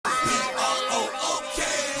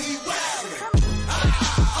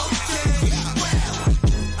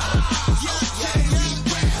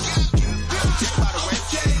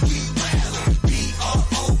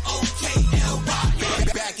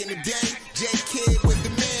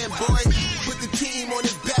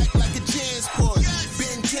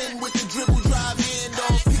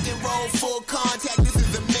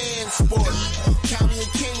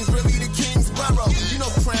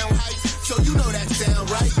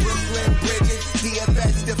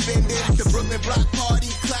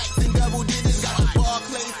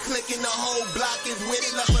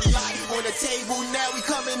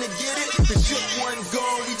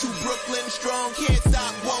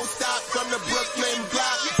Brooklyn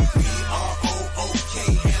block. B-R-O-O-K-L-Y-N.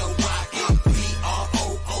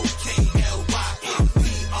 B-R-O-O-K-L-Y-N.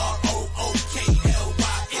 B-R-O-O-K-L-Y-N.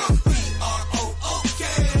 B-R-O-O-K.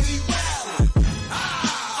 We wildin'.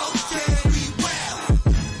 Okay, we wildin'.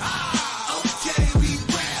 Okay, we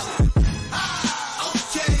wildin'.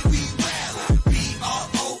 Okay, we wildin'.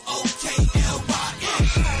 B-R-O-O-K-L-Y-N.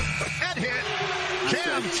 Head hit.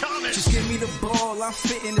 Cam Thomas. Just give me the ball, I'm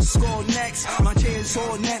fitting to score next. My J is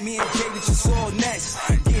all net, me and Jay that you saw next.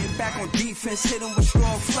 Getting back on defense, hit him with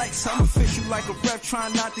strong flex. I'm official like a ref,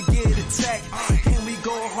 trying not to get attacked. Can we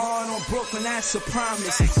go hard on Brooklyn? That's a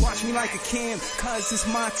promise. Watch me like a Cam, cause it's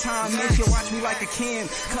my time. Make sure watch me like a Cam,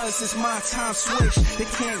 cause it's my time. Switch, they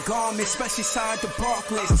can't guard me, especially side the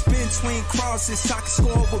Barclays. Spin between crosses, I can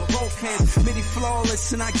score with both hands. Midi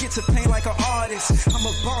flawless, and I get to paint like an artist. I'm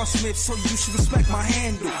a boss smith, so you should respect my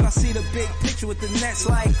handle. I see the big picture with the Nets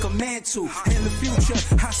like a mantle. In the future,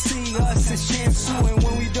 I see us as champs too, and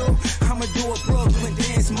when we do, I'ma do a Brooklyn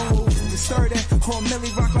dance move. The stir that or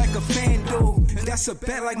Millie rock like a fan do. That's a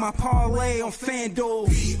bet like my parlay on FanDuel.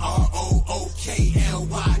 B-R-O-O-K-L-Y-N.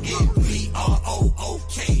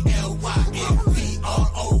 B-R-O-O-K-L-Y-N.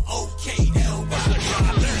 B-R-O-O-K-L-Y-N.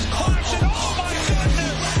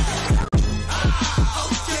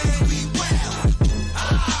 Okay, we wildin'.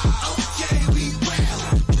 Okay, we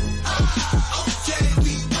wildin'. Okay,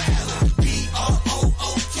 we wildin'. B-R-O-O-K-L-Y-N.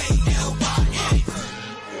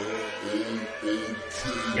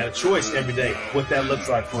 You got a choice every day what that looks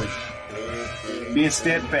like for you. Being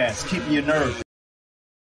steadfast, keeping your nerve.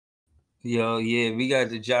 Yo, yeah, we got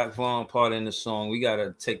the Jack Vaughn part in the song. We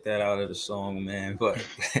gotta take that out of the song, man. But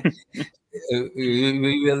we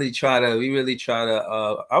really try to.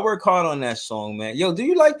 I work hard on that song, man. Yo, do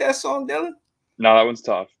you like that song, Dylan? No, that one's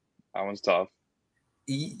tough.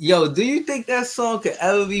 Yo, do you think that song could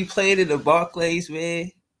ever be played at the Barclays,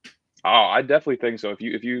 man? Oh, I definitely think so. If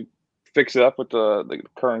you fix it up with the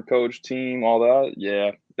current coach, team, all that,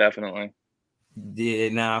 yeah, definitely. Yeah,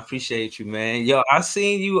 nah, I appreciate you, man. Yo, I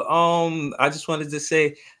seen you. I just wanted to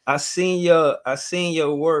say I seen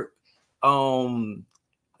your work. In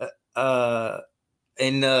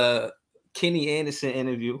the Kenny Anderson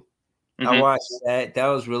interview. I watched that. That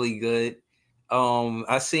was really good.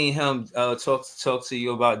 I seen him talk to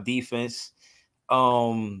you about defense.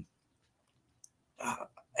 And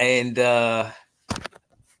I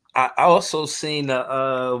also seen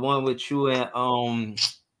the one with you and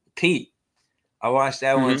Pete. I watched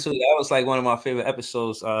that one too. That was like one of my favorite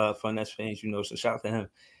episodes for Nets fans, you know. So shout out to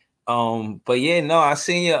him. But yeah, no, I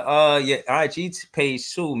seen your IG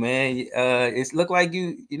page too, man. It's looked like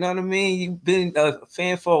you know what I mean. You've been a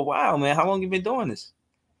fan for a while, man. How long you been doing this?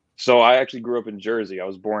 So I actually grew up in Jersey. I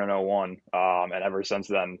was born in 01, and ever since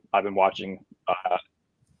then, I've been watching.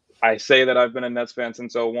 I say that I've been a Nets fan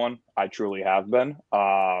since 01. I truly have been.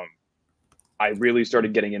 I really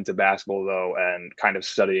started getting into basketball, though, and kind of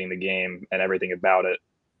studying the game and everything about it,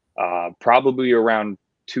 probably around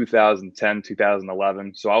 2010,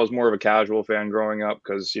 2011. So I was more of a casual fan growing up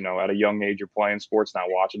because, you know, at a young age, you're playing sports, not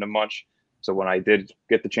watching them much. So when I did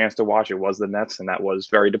get the chance to watch, it was the Nets, and that was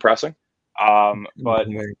very depressing. But,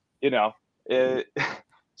 you know,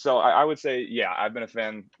 so I would say, yeah, I've been a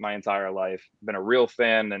fan my entire life, been a real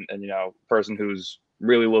fan and you know, person who's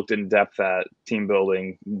really looked in depth at team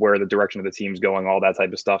building, where the direction of the team's going, all that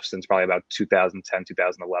type of stuff since probably about 2010,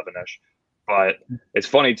 2011-ish. But it's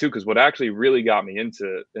funny too, because what actually really got me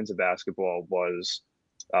into basketball was,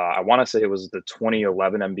 I want to say it was the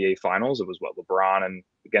 2011 NBA Finals. It was what, LeBron and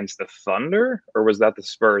against the Thunder, or was that the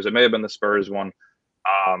Spurs? It may have been the Spurs one.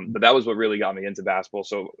 But that was what really got me into basketball.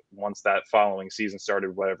 So once that following season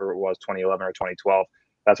started, whatever it was, 2011 or 2012,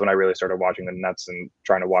 that's when I really started watching the Nets and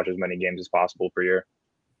trying to watch as many games as possible per year.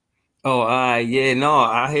 Oh, yeah, no,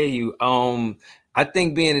 I hear you. I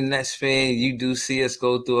think being a Nets fan, you do see us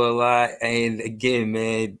go through a lot. And again,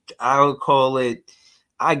 man, I would call it,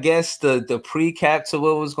 I guess, the pre-cap to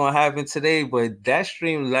what was going to happen today. But that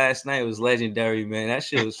stream last night was legendary, man. That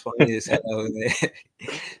shit was funny as hell, man.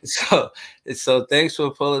 So thanks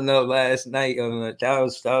for pulling up last night. That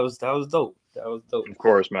was dope. That was dope. Of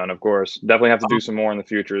course, man. Of course. Definitely have to do some more in the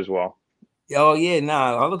future as well. Oh yeah,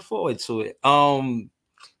 nah, I look forward to it. Oh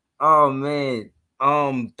man.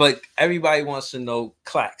 But everybody wants to know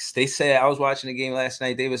Clax. They said, I was watching the game last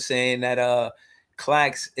night. They were saying that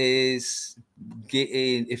Clax is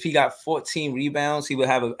getting, if he got 14 rebounds, he would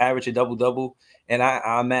have an average of double-double. And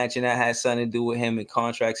I imagine that has something to do with him in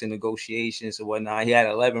contracts and negotiations and whatnot. He had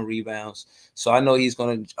 11 rebounds. So I know he's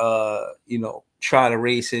going to, try to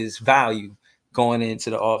raise his value going into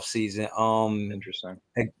the offseason. Interesting.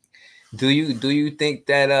 Do you think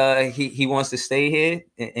that he wants to stay here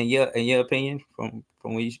in your opinion from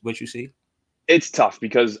what you see? It's tough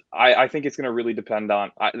because I think it's going to really depend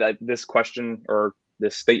on this question, or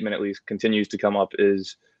this statement at least continues to come up,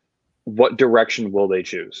 is what direction will they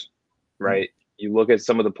choose, right? You look at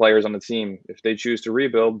some of the players on the team. If they choose to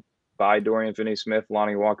rebuild, buy Dorian Finney-Smith,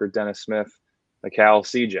 Lonnie Walker, Dennis Smith, Mikal,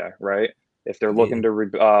 CJ, right? If they're looking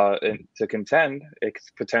Yeah. to contend, it's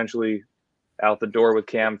potentially out the door with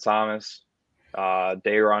Cam Thomas,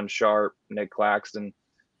 Dayron Sharp, Nick Claxton.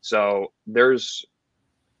 So there's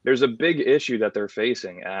a big issue that they're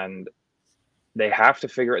facing, and they have to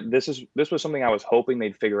figure it. This was something I was hoping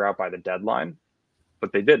they'd figure out by the deadline,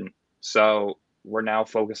 but they didn't. So we're now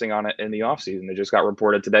focusing on it in the offseason. They just got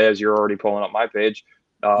reported today, as you're already pulling up my page.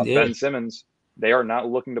 Yeah. Ben Simmons, they are not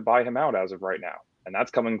looking to buy him out as of right now. And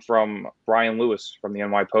that's coming from Brian Lewis from the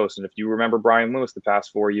NY Post. And if you remember Brian Lewis the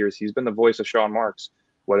past 4 years, he's been the voice of Sean Marks,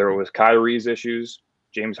 whether it was Kyrie's issues,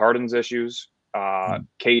 James Harden's issues,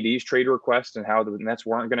 KD's trade request, and how the Nets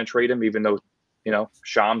weren't going to trade him, even though,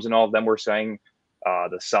 Shams and all of them were saying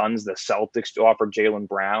the Suns, the Celtics offered Jaylen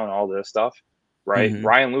Brown, all this stuff. Right. Mhm.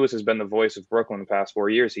 Brian Lewis has been the voice of Brooklyn the past 4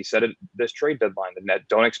 years. He said it this trade deadline. The Nets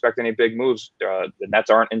don't expect any big moves. The Nets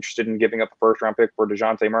aren't interested in giving up a first round pick for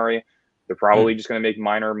DeJounte Murray. They're probably just going to make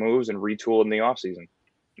minor moves and retool in the offseason.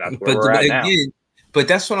 That's where we're at now. But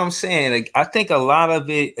that's what I'm saying. Like, I think a lot of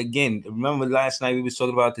it, again, remember last night we was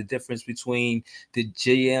talking about the difference between the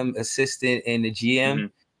GM assistant and the GM.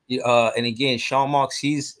 And again, Sean Marks,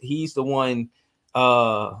 he's the one,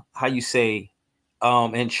 how you say,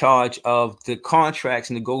 in charge of the contracts,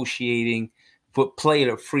 negotiating for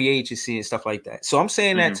player free agency and stuff like that. So I'm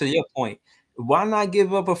saying that to your point. Why not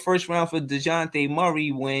give up a first round for DeJounte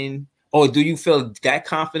Murray when, or do you feel that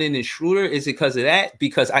confident in Schroeder? Is it because of that?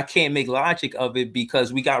 Because I can't make logic of it,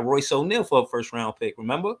 because we got Royce O'Neal for a first round pick.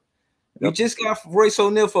 Remember? We just got Royce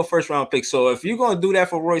O'Neal for a first round pick. So if you're going to do that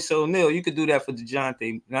for Royce O'Neal, you could do that for DeJounte.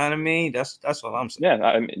 You know what I mean? That's all I'm saying. Yeah,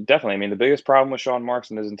 I mean, definitely. I mean, the biggest problem with Sean Marks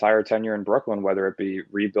and his entire tenure in Brooklyn, whether it be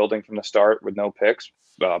rebuilding from the start with no picks,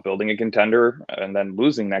 building a contender, and then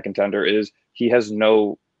losing that contender, is he has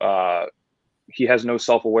no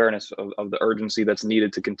self-awareness of the urgency that's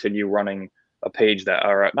needed to continue running a page that,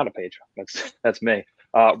 or not a page, that's me,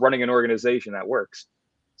 running an organization that works.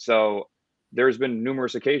 So there's been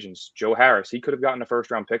numerous occasions. Joe Harris, he could have gotten a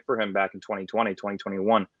first round pick for him back in 2020,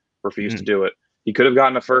 2021, refused to do it. He could have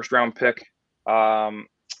gotten a first round pick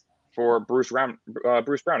for Bruce Brown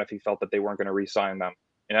if he felt that they weren't going to re-sign them.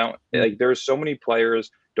 Like, there's so many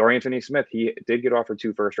players. Dorian Finney-Smith, he did get offered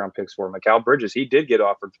 2 first-round picks for. Mikal Bridges, he did get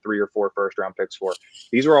offered 3 or 4 first-round picks for.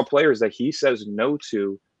 These are all players that he says no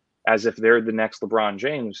to as if they're the next LeBron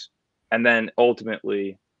James, and then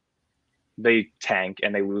ultimately they tank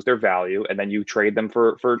and they lose their value, and then you trade them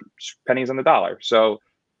for pennies on the dollar. So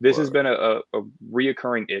this has been a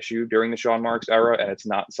reoccurring issue during the Sean Marks era, and it's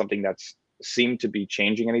not something that's seemed to be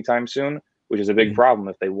changing anytime soon, which is a big problem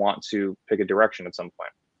if they want to pick a direction at some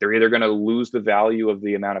point. They're either going to lose the value of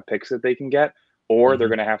the amount of picks that they can get, or they're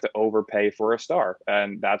going to have to overpay for a star.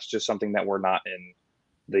 And that's just something that we're not in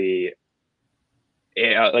the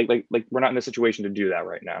like we're not in the situation to do that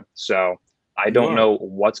right now. So I don't know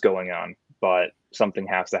what's going on, but something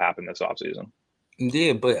has to happen this offseason.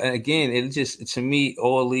 Yeah, but again, it just, to me,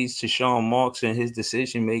 all leads to Sean Marks and his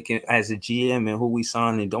decision making as a GM, and who we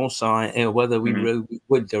sign and don't sign, and whether we really,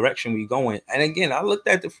 what direction we going. And again, I looked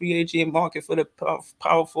at the free agent market for the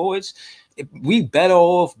power forwards. We better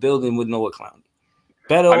off building with Noah Clowney.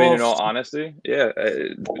 I mean, in all honesty, yeah,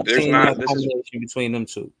 there's not this combination between them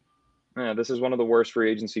two. Yeah, this is one of the worst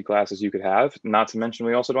free agency classes you could have. Not to mention,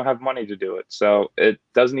 we also don't have money to do it. So it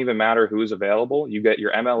doesn't even matter who's available. You get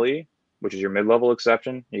your MLE, which is your mid-level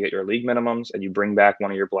exception. You get your league minimums, and you bring back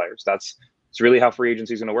one of your players. It's really how free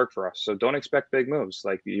agency is going to work for us. So don't expect big moves.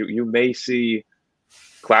 Like, you may see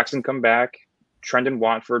Claxton come back, Trendon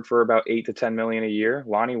Watford for about $8 to $10 million a year,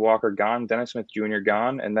 Lonnie Walker gone, Dennis Smith Jr.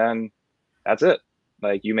 gone, and then that's it.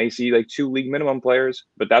 Like, you may see like 2 league minimum players,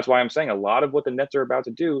 but that's why I'm saying a lot of what the Nets are about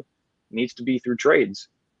to do needs to be through trades.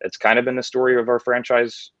 It's kind of been the story of our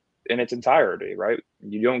franchise in its entirety, right?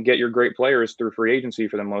 You don't get your great players through free agency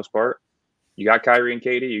for the most part. You got Kyrie and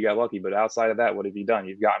KD, you got lucky, but outside of that, what have you done?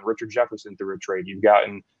 You've gotten Richard Jefferson through a trade. You've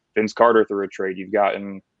gotten Vince Carter through a trade. You've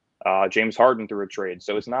gotten James Harden through a trade.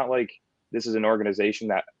 So it's not like this is an organization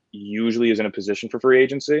that usually is in a position for free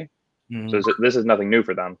agency. So this is nothing new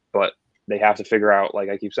for them, but they have to figure out, like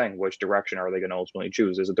I keep saying, which direction are they going to ultimately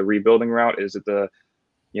choose? Is it the rebuilding route? Is it the,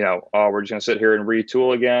 we're just going to sit here and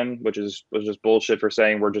retool again, which was just bullshit for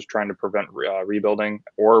saying we're just trying to prevent rebuilding,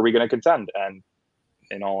 or are we going to contend? And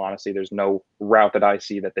in all honesty, there's no route that I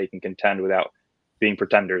see that they can contend without being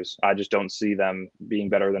pretenders. I just don't see them being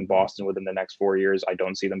better than Boston within the next 4 years. I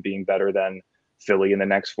don't see them being better than Philly in the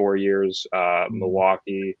next 4 years,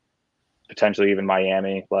 Milwaukee, potentially even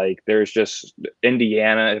Miami. Like there's just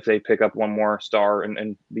Indiana if they pick up one more star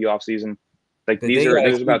in the offseason. Like But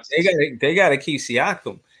they gotta keep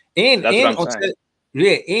Siakam. And that's and what I'm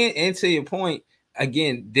saying. and to your point,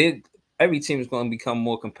 again, every team is going to become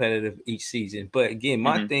more competitive each season. But again,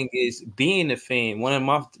 my thing is being a fan. One of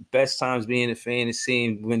my best times being a fan is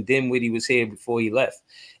seeing when Dinwiddie was here before he left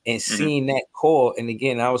and seeing that core. And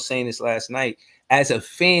again, I was saying this last night. As a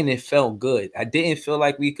fan, it felt good. I didn't feel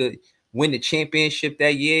like we could win the championship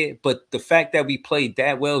that year, but the fact that we played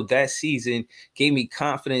that well that season gave me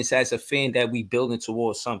confidence as a fan that we building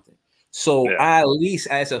towards something. So I, at least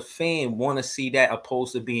as a fan, want to see that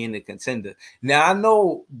opposed to being the contender. Now I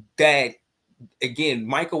know that again,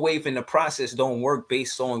 microwaving the process don't work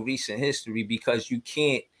based on recent history because you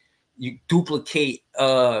duplicate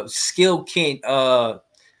skill can't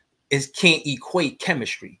equate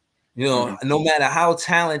chemistry. You know, no matter how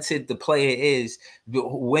talented the player is,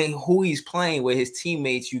 who he's playing with his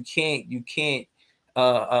teammates, you can't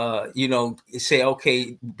say,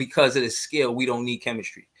 okay, because of the skill, we don't need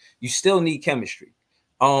chemistry. You still need chemistry.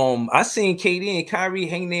 I seen KD and Kyrie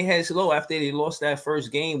hang their heads low after they lost that first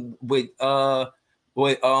game with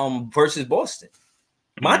versus Boston.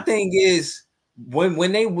 My thing is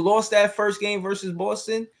when they lost that first game versus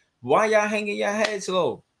Boston, why y'all hanging your heads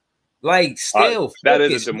low? Like still that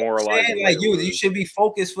is a demoralizing. Like you should be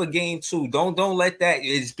focused for game 2. Don't let that.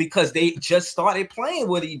 It's because they just started playing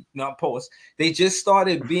with They just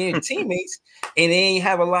started being teammates, and they ain't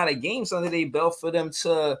have a lot of games under their belt for them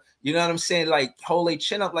to, you know what I'm saying, like hold their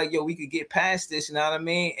chin up, like yo, we could get past this. You know what I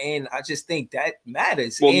mean? And I just think that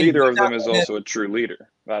matters. Well, neither of them is also a true leader.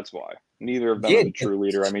 That's why neither of them is a true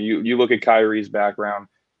leader. I mean, you look at Kyrie's background.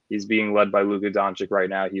 He's being led by Luka Doncic right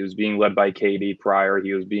now. He was being led by KD prior.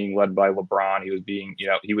 He was being led by LeBron.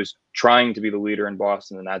 He was trying to be the leader in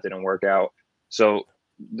Boston, and that didn't work out. So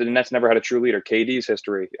the Nets never had a true leader. KD's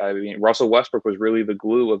history. I mean, Russell Westbrook was really the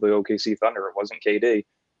glue of the OKC Thunder. It wasn't KD.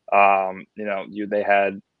 They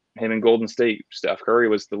had him in Golden State. Steph Curry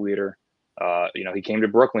was the leader. He came to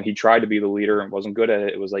Brooklyn. He tried to be the leader and wasn't good at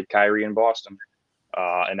it. It was like Kyrie in Boston.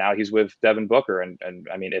 And now he's with Devin Booker. And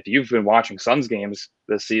I mean, if you've been watching Suns games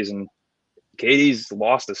this season, KD's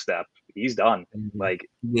lost a step. He's done. Like,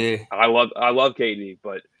 I love KD,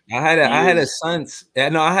 but I had a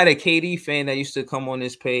KD fan that used to come on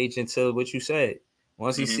this page until what you said.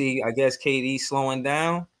 Once he see, I guess KD slowing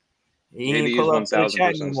down, he ain't pull up to the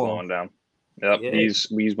chat anymore. Slowing down. Yep, he's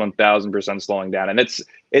 1000% slowing down, and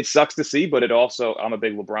it sucks to see, but it also, I'm a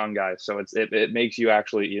big LeBron guy, so it makes you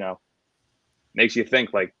actually, makes you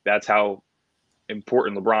think like that's how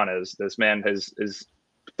important LeBron is. This man is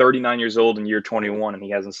 39 years old in year 21, and he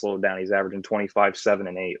hasn't slowed down. He's averaging 25, 7,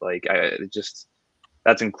 and 8. Like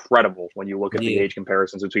that's incredible when you look at the age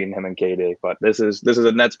comparisons between him and KD. But this is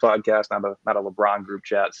a Nets podcast, not a LeBron group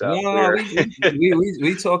chat. So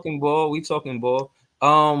we talking ball. We talking ball.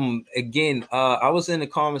 Again, I was in a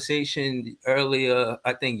conversation earlier,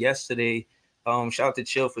 I think yesterday. Shout out to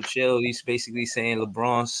Chill for Chill. He's basically saying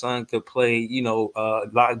LeBron's son could play, be a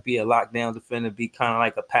lockdown defender, be kind of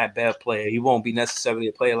like a Pat Bev player. He won't be necessarily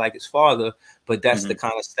a player like his father, but that's the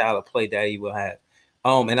kind of style of play that he will have.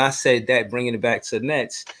 And I said that, bringing it back to the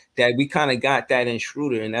Nets, that we kind of got that in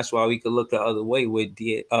Schroeder, and that's why we could look the other way with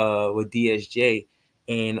DSJ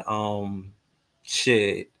and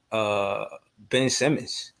Ben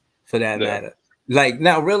Simmons, for that matter. Like,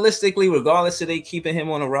 now, realistically, regardless of they keeping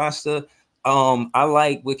him on the roster, I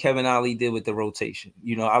like what Kevin Ollie did with the rotation.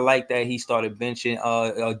 I like that he started benching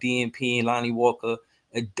DNP and Lonnie Walker,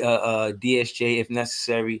 DSJ if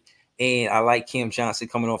necessary, and I like Cam Johnson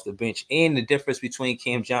coming off the bench. And the difference between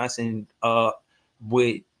Cam Johnson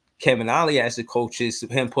with Kevin Ollie as the coach is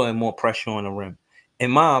him putting more pressure on the rim. In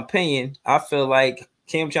my opinion, I feel like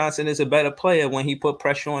Cam Johnson is a better player when he put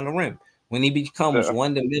pressure on the rim. When he becomes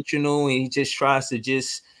one-dimensional and he just tries to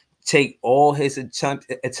just take all his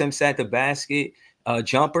attempts at the basket,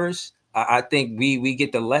 jumpers, I think we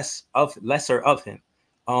get the lesser of him.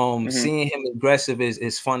 Seeing him aggressive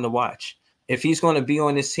is fun to watch. If he's going to be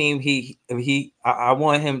on this team, I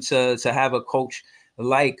want him to have a coach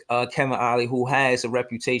like Kevin Ollie, who has a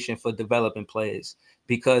reputation for developing players,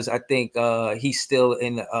 because I think he's still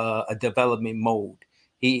in a development mode.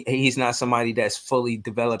 He's not somebody that's fully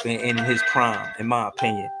developing in his prime, in my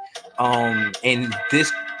opinion. And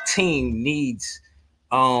this team needs,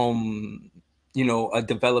 a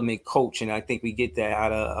development coach, and I think we get that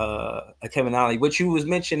out of Kevin Ollie. What you was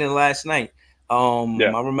mentioning last night,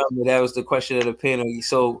 Yeah. I remember that was the question of the panel.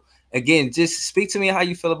 So again, just speak to me how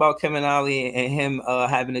you feel about Kevin Ollie and him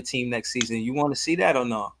having a team next season. You want to see that or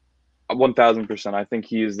not? 1000%. I think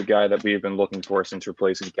he is the guy that we've been looking for since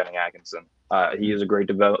replacing Kenny Atkinson. He is a great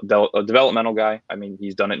developmental guy. I mean,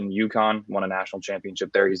 he's done it in UConn, won a national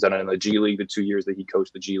championship there. He's done it in the G League the 2 years that he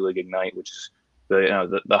coached the G League Ignite, which is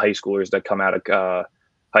the high schoolers that come out of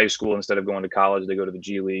high school instead of going to college, they go to the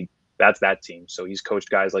G League. That's that team. So he's coached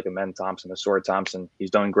guys like Amen Thompson, Asor Thompson. He's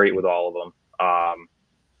done great with all of them.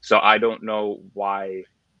 So I don't know why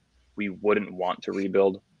we wouldn't want to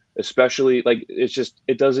rebuild. Especially, like,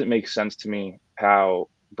 it doesn't make sense to me how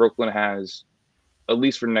Brooklyn has, at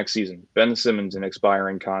least for next season, Ben Simmons an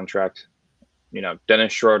expiring contract,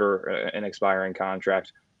 Dennis Schroeder an expiring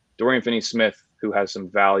contract, Dorian Finney-Smith, who has some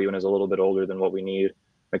value and is a little bit older than what we need,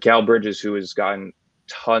 Mikal Bridges, who has gotten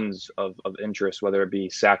tons of interest, whether it be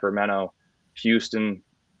Sacramento, Houston,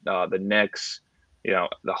 the Knicks, the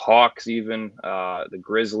Hawks, even the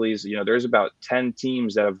Grizzlies. There's about 10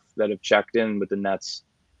 teams that have checked in with the Nets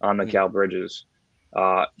on Mikal Bridges.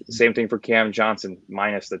 Same thing for Cam Johnson,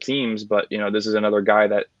 minus the teams, but this is another guy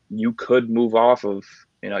that you could move off of.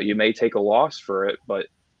 You may take a loss for it, but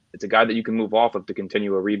it's a guy that you can move off of to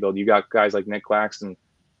continue a rebuild. You got guys like Nick Claxton,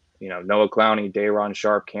 Noah Clowney, Day'Ron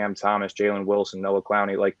Sharp, Cam Thomas, Jalen Wilson, Noah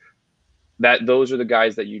Clowney, like that. Those are the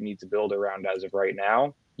guys that you need to build around as of right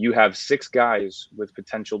now. You have 6 guys with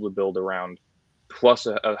potential to build around, plus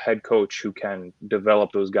a head coach who can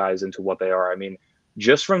develop those guys into what they are. I mean,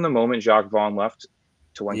 just from the moment Jacques Vaughn left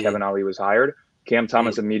to when Kevin Ollie was hired, Cam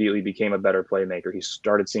Thomas immediately became a better playmaker. He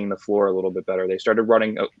started seeing the floor a little bit better. They started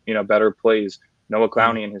running, better plays. Noah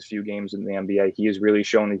Clowney in his few games in the NBA, he has really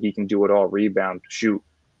shown that he can do it all: rebound, shoot,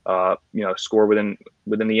 score within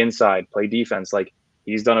the inside, play defense. Like,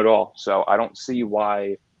 he's done it all. So I don't see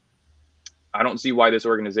why this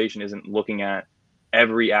organization isn't looking at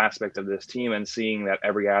every aspect of this team and seeing that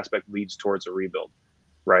every aspect leads towards a rebuild.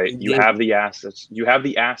 Right. You have the assets. You have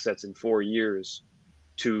the assets in 4 years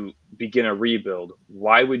to begin a rebuild.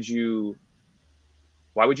 Why would you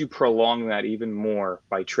prolong that even more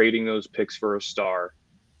by trading those picks for a star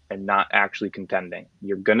and not actually contending?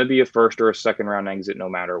 You're going to be a first or a second round exit no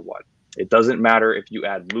matter what. It doesn't matter if you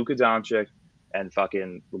add Luka Doncic and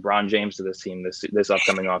fucking LeBron James to this team this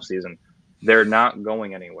upcoming offseason. They're not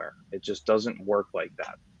going anywhere. It just doesn't work like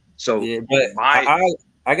that. So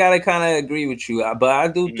I gotta kind of agree with you, but I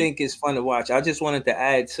do think it's fun to watch. I just wanted to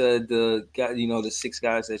add to the 6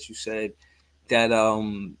 guys that you said that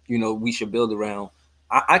we should build around.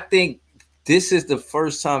 I think this is the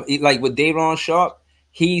first time, like with Day'Ron Sharp,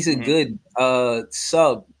 he's a good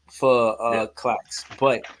sub for Clax.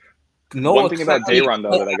 But one thing about Day'Ron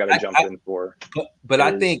though that I gotta jump in for. But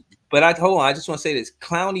hold on, I just want to say this: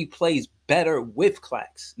 Clowney plays better with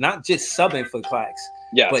Clax, not just subbing for Clax,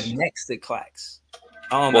 but next to Clax.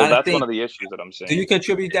 That's one of the issues that I'm seeing. Do you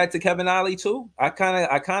contribute that to Kevin Ollie too? I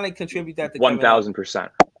kind of contribute that to 1000%,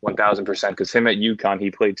 1000%. Because him at UConn,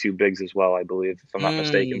 he played 2 bigs as well, I believe, if I'm not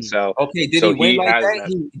mistaken. So okay, did he win like that?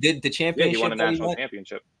 He did the championship. Yeah, he won a national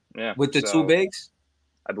championship. Yeah, with the 2 bigs.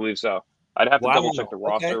 I believe so. I'd have to double check the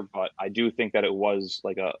roster, but I do think that it was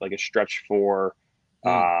like a stretch for.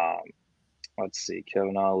 Let's see,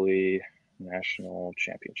 Kevin Ollie national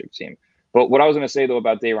championship team. But what I was going to say though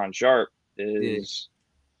about Day'Ron Sharp is.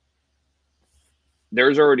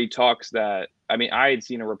 There's already talks that, I mean, I had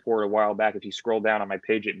seen a report a while back. If you scroll down on my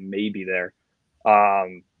page, it may be there.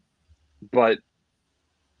 But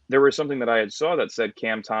there was something that I had saw that said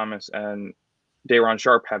Cam Thomas and Day'Ron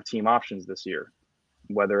Sharp have team options this year,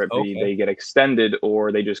 whether it be they get extended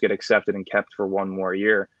or they just get accepted and kept for 1 more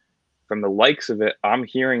year. From the likes of it, I'm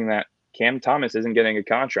hearing that Cam Thomas isn't getting a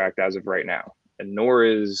contract as of right now, and nor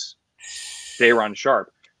is Day'Ron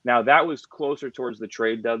Sharp. Now, that was closer towards the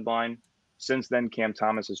trade deadline. Since then, Cam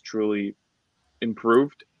Thomas has truly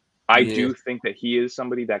improved. I do think that he is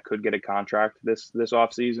somebody that could get a contract this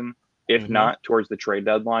offseason, if not towards the trade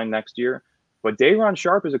deadline next year. But Day'Ron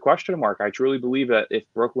Sharp is a question mark. I truly believe that if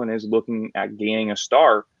Brooklyn is looking at gaining a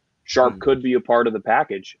star, Sharp could be a part of the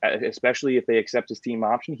package, especially if they accept his team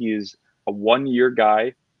option. He is a 1-year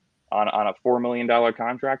guy on a $4 million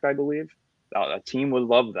contract, I believe. A team would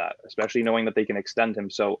love that, especially knowing that they can extend him.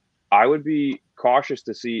 So I would be cautious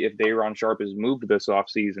to see if Day'Ron Sharp is moved this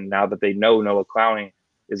offseason now that they know Noah Clowney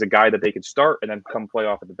is a guy that they could start and then come play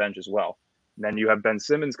off at the bench as well. And then you have Ben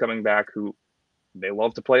Simmons coming back, who they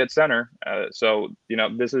love to play at center. So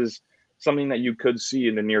this is something that you could see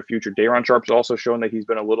in the near future. Day'Ron Sharp's also shown that he's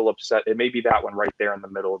been a little upset. It may be that one right there in the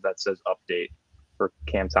middle that says update for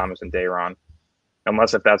Cam Thomas and Day'Ron,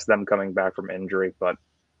 unless if that's them coming back from injury. But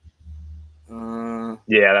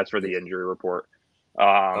Yeah, that's for the injury report.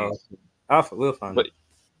 We'll find but it.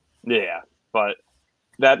 yeah, but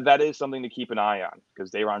that is something to keep an eye on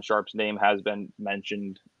because Day'Ron Sharp's name has been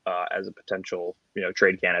mentioned as a potential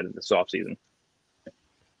trade candidate this offseason.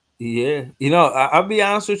 Yeah, I'll be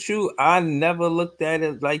honest with you. I never looked at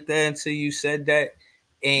it like that until you said that,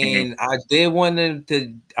 and I did want them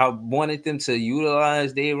to. I wanted them to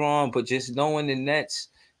utilize Day'Ron, but just knowing the Nets,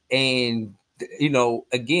 and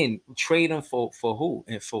again, trade them for who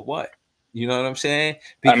and for what? You know what I'm saying?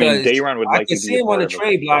 Because Day'Ron would I likely can be see him on the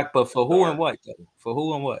trade block, but for who and what? For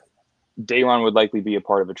who and what? Day'Ron would likely be a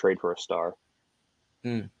part of a trade for a star.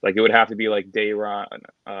 Like it would have to be like Day'Ron,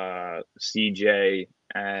 CJ,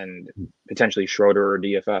 and potentially Schroeder or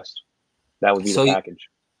DFS. That would be the package.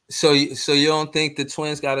 So you don't think the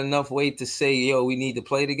Twins got enough weight to say, yo, we need to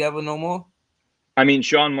play together no more? I mean,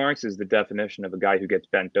 Sean Marks is the definition of a guy who gets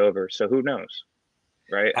bent over. So who knows,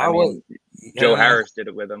 right? Joe Harris did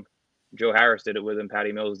it with him.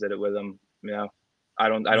 Patty Mills did it with him. I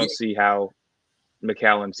don't see how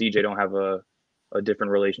McCall and CJ don't have a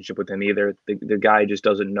different relationship with him either. The guy just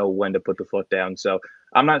doesn't know when to put the foot down. So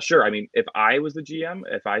I'm not sure. I mean, if I was the GM,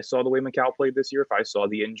 if I saw the way McCall played this year, if I saw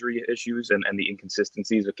the injury issues and the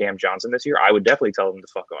inconsistencies of Cam Johnson this year, I would definitely tell him to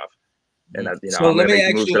fuck off. And that I'm going to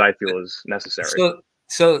make moves that I feel is necessary.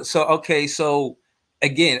 Okay. So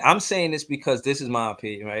again, I'm saying this because this is my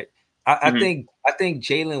opinion, right? I think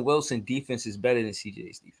Jalen Wilson defense is better than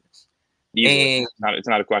CJ's defense. Easily. It's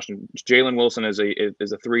not a question. Jalen Wilson is a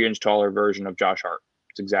 3-inch taller version of Josh Hart.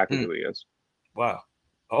 It's exactly who he is. Wow.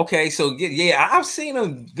 Okay, so yeah, I've seen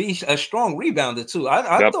him be a strong rebounder too.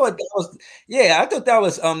 I thought that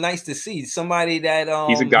was nice to see somebody that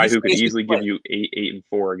he's a guy who could easily give you 8 and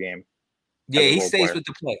 4 a game. Yeah, he stays with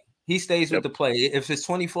the play. He stays with the play. If it's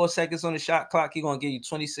 24 seconds on the shot clock, he's gonna give you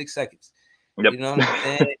 26 seconds. Yep. You know what I'm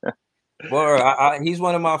saying? Well, he's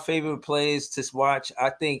one of my favorite players to watch. I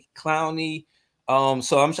think Clowney.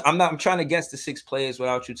 So I'm trying to guess the 6 players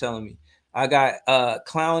without you telling me. I got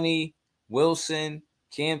Clowney, Wilson,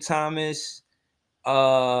 Cam Thomas.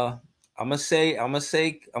 I'm gonna say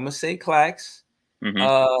Clax.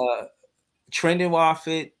 Trendon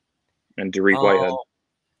Watford and Dariq Whitehead.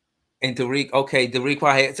 And Dariq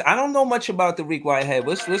Whitehead. I don't know much about Dariq Whitehead.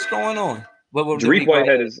 What's going on? Dariq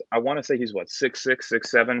Whitehead is. I want to say he's 6'6",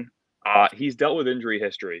 6'7". He's dealt with injury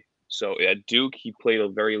history. So at Duke, he played a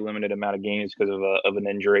very limited amount of games because of an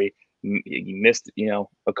injury. He missed,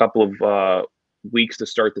 a couple of weeks to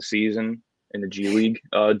start the season in the G League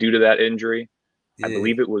due to that injury. Yeah. I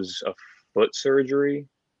believe it was a foot surgery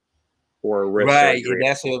or a wrist surgery. Right,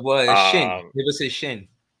 that's what it was. Shin. It was his shin.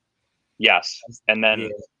 Yes, and then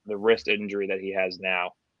the wrist injury that he has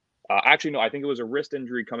now. Actually, no, I think it was a wrist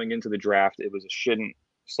injury coming into the draft. It was a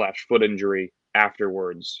shin/foot injury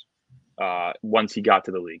afterwards. Once he got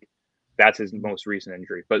to the league, that's his most recent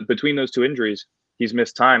injury. But between those 2 injuries, he's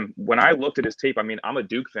missed time. When I looked at his tape, I mean, I'm a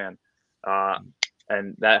Duke fan,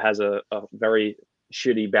 and that has a very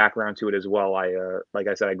shitty background to it as well. Like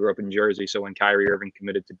I said, I grew up in Jersey, so when Kyrie Irving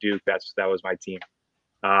committed to Duke, that was my team.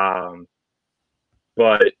 But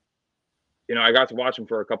I got to watch him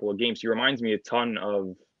for a couple of games. He reminds me a ton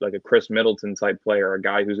of like a Chris Middleton type player, a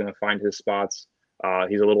guy who's going to find his spots.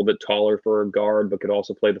 He's a little bit taller for a guard, but could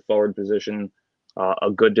also play the forward position.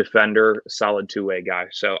 A good defender, solid 2-way guy.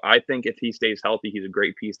 So I think if he stays healthy, he's a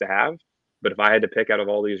great piece to have. But if I had to pick out of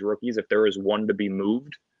all these rookies, if there is one to be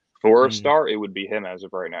moved for a star, it would be him as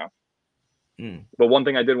of right now. But one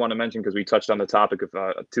thing I did want to mention, because we touched on the topic of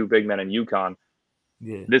 2 big men in UConn.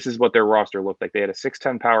 Yeah. This is what their roster looked like. They had a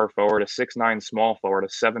 6'10" power forward, a 6'9" small forward, a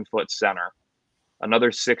 7-foot center, another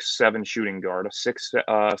 6'7" shooting guard, a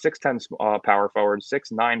 6'10" power forward,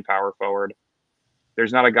 6'9" power forward.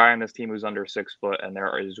 There's not a guy on this team who's under 6 foot, and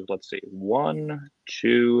there is, let's see, 1,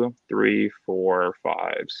 2, 3, 4,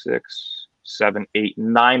 5, 6, 7, 8,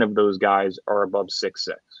 9 of those guys are above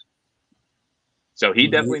 6'6". So he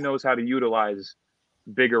definitely knows how to utilize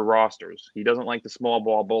bigger rosters. He doesn't like the small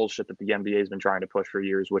ball bullshit that the NBA has been trying to push for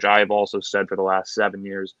years, which I have also said for the last 7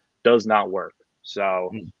 years does not work.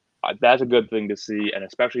 So that's a good thing to see, and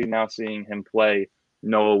especially now seeing him play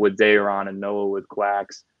Noah with Day'Ron and Noah with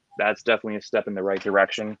Clax, that's definitely a step in the right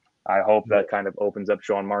direction. I hope that kind of opens up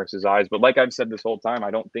Sean Marks' eyes. But like I've said this whole time,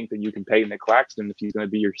 I don't think that you can pay Nick Claxton if he's going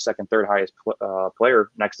to be your second, third highest player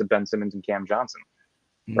next to Ben Simmons and Cam Johnson.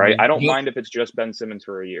 Right? I don't mind if it's just Ben Simmons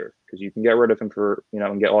for a year, because you can get rid of him for,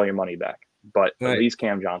 and get all your money back. But at least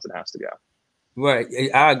Cam Johnson has to go. Right.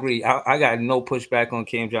 I agree. I got no pushback on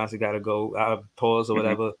Cam Johnson got to go. I pause or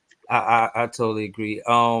whatever. I totally agree.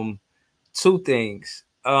 2 things.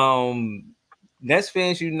 Nets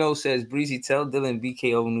fans, says Breezy, tell Dylan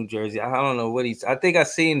BKO New Jersey. I don't know what I think I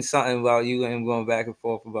seen something about you and him going back and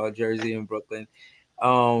forth about Jersey and Brooklyn.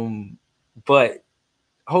 But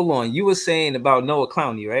hold on, you were saying about Noah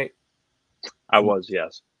Clowney, right? I was,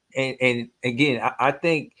 yes. And again, I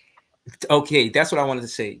think okay, that's what I wanted to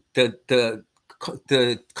say. The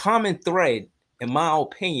common thread, in my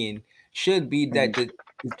opinion, should be that the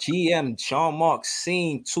GM Sean Marks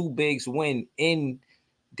seen two bigs win in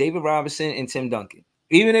David Robinson and Tim Duncan.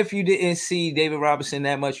 Even if you didn't see David Robinson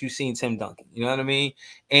that much, you've seen Tim Duncan. You know what I mean?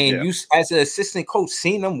 And you, as an assistant coach,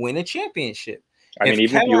 seen them win a championship. I mean,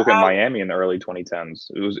 even if you look at Miami in the early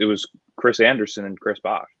 2010s, it was Chris Anderson and Chris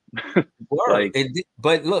Bosh.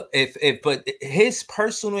 But look, but his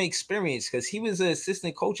personal experience, because he was an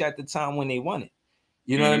assistant coach at the time when they won it.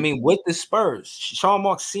 You know what I mean? With the Spurs, Sean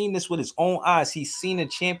Marks seen this with his own eyes. He's seen a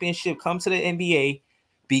championship come to the NBA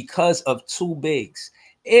because of two bigs.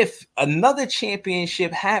 If another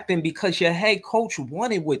championship happened because your head coach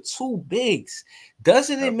won it with two bigs,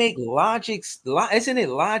 doesn't it make logic? Isn't it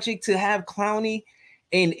logic to have Clowney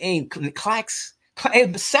and Clax?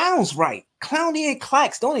 It sounds right. Clowney and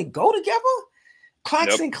Clax, don't it go together?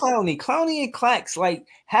 Clax and Clowney and Clax, like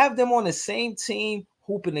have them on the same team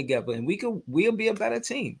hooping together, and we'll be a better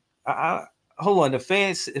team. Hold on, the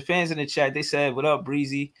fans in the chat, they said, "What up,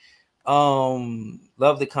 Breezy?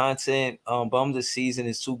 Love the content. Bummed the season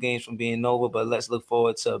is 2 games from being over, but let's look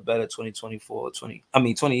forward to a better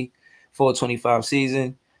 24-25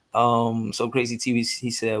 season. So Crazy TV,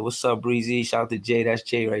 he said, "What's up, Breezy? Shout out to Jay. That's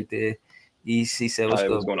Jay right there. He said,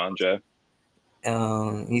 "What's going on, Jay?"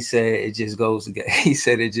 He said it just goes together. He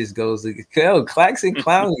said it just goes together. Yo, Clax and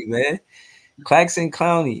Clowney, man. Clax and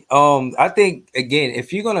Clowney. I think again,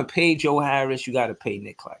 if you're gonna pay Joe Harris, you gotta pay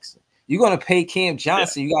Nick Claxton. You're gonna pay Cam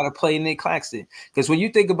Johnson, you gotta play Nick Claxton. Because when you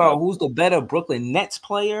think about who's the better Brooklyn Nets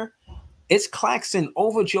player, it's Claxton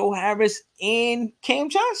over Joe Harris and Cam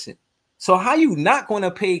Johnson. So how you not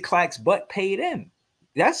gonna pay Clax but pay them?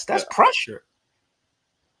 That's pressure.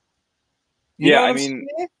 You know what I mean,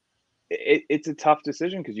 it's a tough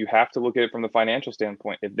decision because you have to look at it from the financial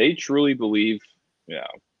standpoint. If they truly believe,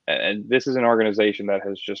 and this is an organization that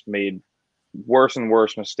has just made worse and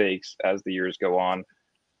worse mistakes as the years go on.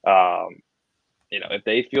 If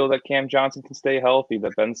they feel that Cam Johnson can stay healthy,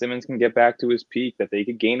 that Ben Simmons can get back to his peak, that they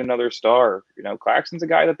could gain another star, Claxton's a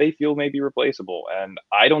guy that they feel may be replaceable. And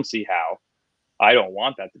I don't see how. I don't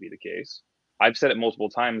want that to be the case. I've said it multiple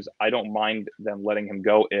times. I don't mind them letting him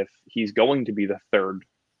go if he's going to be the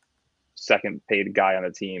second paid guy on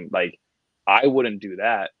the team. Like, I wouldn't do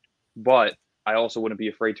that, but I also wouldn't be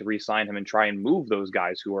afraid to re-sign him and try and move those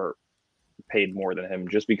guys who are paid more than him,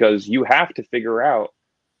 just because you have to figure out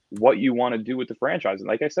what you want to do with the franchise. And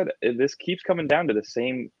like I said, this keeps coming down to the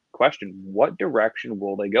same question: what direction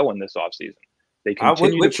will they go in this offseason? They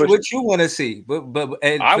continue to push. What you want to see, but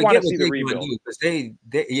I want to see the rebuild.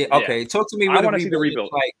 Okay. Talk to me. I want to see the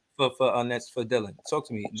rebuild like for Dylan. Talk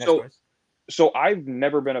to me. So I've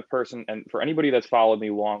never been a person, and for anybody that's followed me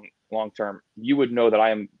long term, you would know that I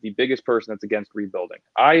am the biggest person that's against rebuilding.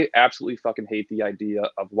 I absolutely fucking hate the idea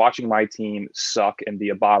of watching my team suck and be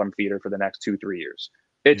a bottom feeder for the next 2-3 years.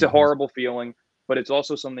 It's a horrible feeling, but it's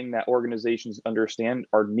also something that organizations understand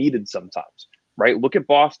are needed sometimes, right? Look at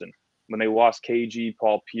Boston. When they lost KG,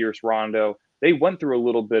 Paul Pierce, Rondo, they went through a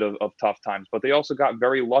little bit of tough times, but they also got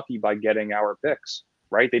very lucky by getting our picks,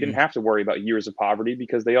 right? They didn't have to worry about years of poverty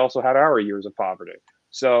because they also had our years of poverty.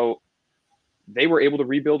 So they were able to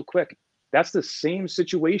rebuild quick. That's the same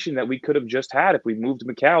situation that we could have just had if we moved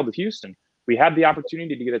McCall to Houston. We had the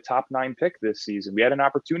opportunity to get a top 9 pick this season. We had an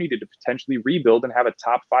opportunity to potentially rebuild and have a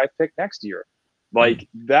top 5 pick next year. Like,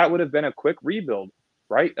 that would have been a quick rebuild,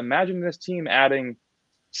 right? Imagine this team adding,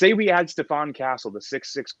 say we add Stephon Castle, the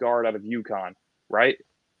 6'6" guard out of UConn, right?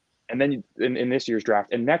 And then in this year's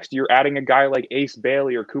draft, and next year adding a guy like Ace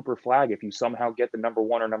Bailey or Cooper Flagg if you somehow get the number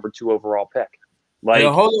 1 or number 2 overall pick. Like,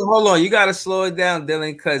 hold on, you gotta slow it down,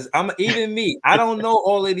 Dylan, because I don't know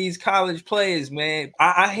all of these college players, man.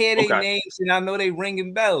 I hear their names and I know they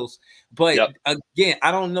ringing bells, but again,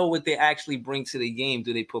 I don't know what they actually bring to the game.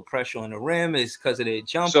 Do they put pressure on the rim? Is because of their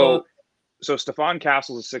jumper? So Stephon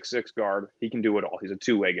Castle's a 6'6" guard. He can do it all. He's a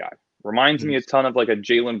two-way guy. Reminds me a ton of like a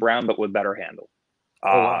Jaylen Brown, but with better handle.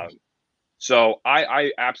 Wow. So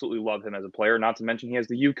I absolutely love him as a player, not to mention he has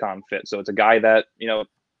the UConn fit. So it's a guy that,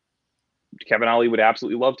 Kevin Ollie would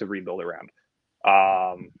absolutely love to rebuild around.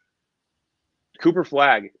 Cooper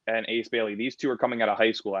Flagg and Ace Bailey, these two are coming out of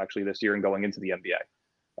high school actually this year and going into the NBA.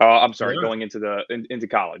 Going into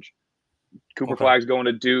college. Cooper Flagg's going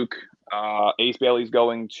to Duke. Ace Bailey's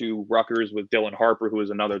going to Rutgers with Dylan Harper, who is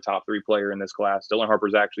another top 3 player in this class. Dylan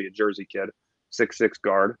Harper's actually a Jersey kid. 6'6"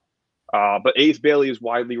 guard. But Ace Bailey is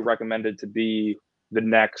widely recommended to be the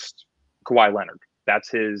next Kawhi Leonard. That's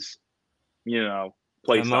his,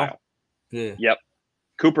 play style. Yeah. Yep.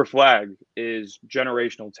 Cooper Flagg is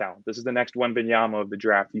generational talent. This is the next Wembanyama of the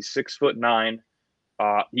draft. He's 6'9".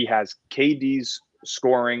 He has KD's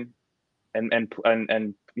scoring and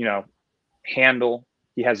handle.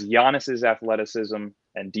 He has Giannis's athleticism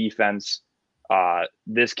and defense.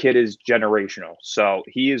 This kid is generational. So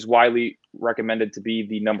he is widely recommended to be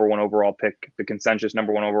the number 1 overall pick, the consensus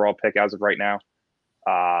number 1 overall pick as of right now.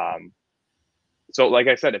 So like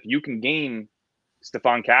I said, if you can gain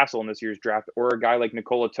Stephon Castle in this year's draft, or a guy like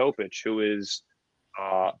Nikola Topic, who is,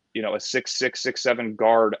 a 6'6", 6'7"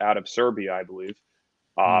 guard out of Serbia, I believe.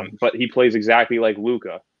 But he plays exactly like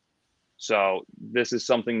Luka. So this is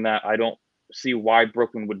something that I don't see why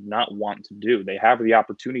Brooklyn would not want to do. They have the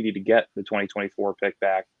opportunity to get the 2024 pick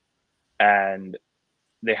back, and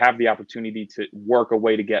they have the opportunity to work a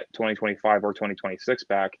way to get 2025 or 2026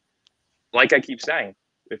 back. Like I keep saying,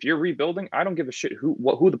 if you're rebuilding, I don't give a shit who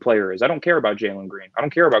the player is. I don't care about Jalen Green. I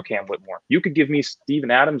don't care about Cam Whitmore. You could give me Steven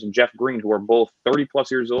Adams and Jeff Green, who are both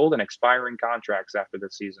 30-plus years old and expiring contracts after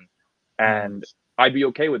this season. And I'd be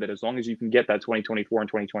okay with it as long as you can get that 2024 and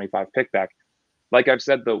 2025 pick back. Like I've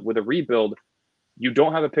said, though, with a rebuild, you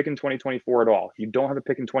don't have a pick in 2024 at all. You don't have a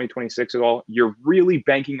pick in 2026 at all. You're really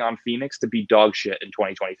banking on Phoenix to be dog shit in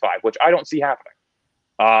 2025, which I don't see happening.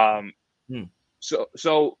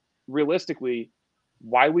 So realistically,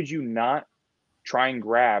 why would you not try and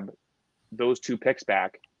grab those 2 picks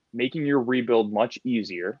back, making your rebuild much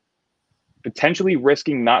easier? Potentially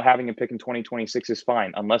risking not having a pick in 2026 is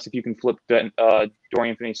fine, unless if you can flip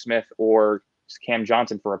Dorian Finney-Smith or Cam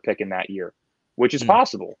Johnson for a pick in that year, which is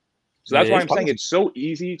possible. So that's why I'm saying it's so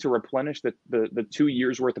easy to replenish the 2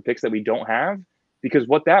 years worth of picks that we don't have, because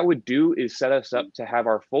what that would do is set us up to have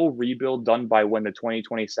our full rebuild done by when the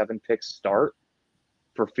 2027 picks start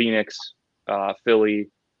for Phoenix, Philly,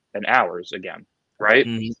 and ours again, right?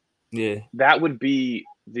 Yeah. That would be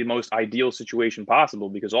the most ideal situation possible,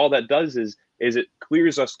 because all that does is it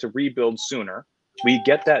clears us to rebuild sooner. We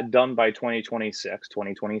get that done by 2026,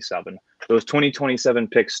 2027. Those 2027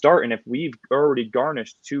 picks start, and if we've already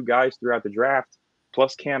garnished 2 guys throughout the draft,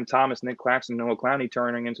 plus Cam Thomas, Nick Claxton, Noah Clowney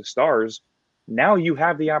turning into stars, now you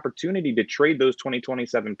have the opportunity to trade those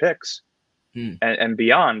 2027 picks and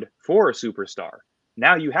beyond for a superstar.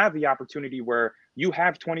 Now you have the opportunity where you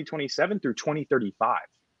have 2027 through 2035,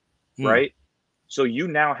 right? So you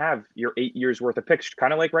now have your 8 years worth of picks,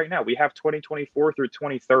 kind of like right now. We have 2024 through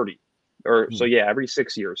 2030. So every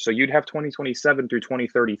 6 years. So you'd have 2027 through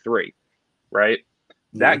 2033, right?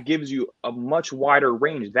 That gives you a much wider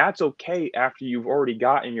range. That's okay after you've already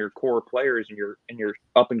gotten your core players and your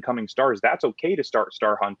up and coming stars. That's okay to start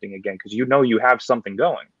star hunting again, because you have something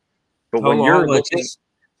going. But when you're looking,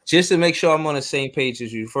 just to make sure I'm on the same page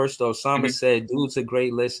as you, first off, Samba said, "Dude's a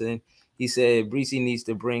great listen." He said Breezy needs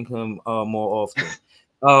to bring him more often.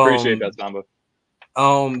 Appreciate that, Samba.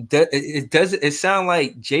 It sound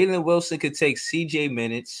like Jalen Wilson could take CJ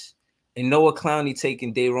minutes and Noah Clowney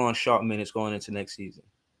taking Day'Ron Sharp minutes going into next season.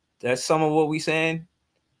 That's some of what we saying.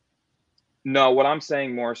 No, what I'm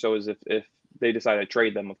saying more so is if they decide to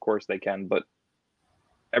trade them, of course they can, but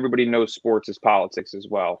everybody knows sports is politics as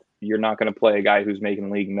well. You're not going to play a guy who's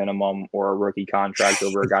making league minimum or a rookie contract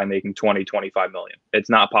over a guy making 20-25 million. It's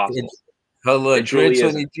not possible. Look, Drew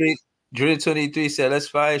 23 said, "Let's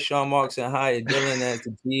fire Sean Marks and hire Dylan as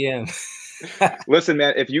the GM." Listen,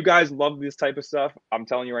 man, if you guys love this type of stuff, I'm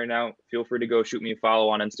telling you right now, feel free to go shoot me a follow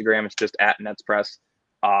on Instagram. It's just @Netspress.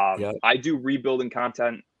 I do rebuilding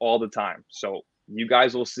content all the time. So you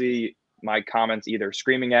guys will see my comments either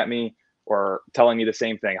screaming at me or telling me the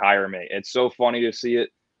same thing, hire me. It's so funny to see it,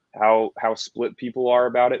 how split people are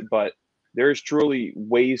about it. But there's truly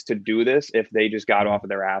ways to do this if they just got off of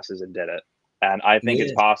their asses and did it. And I think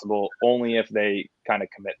it's possible only if they kind of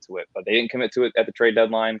commit to it. But they didn't commit to it at the trade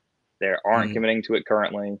deadline. They aren't committing to it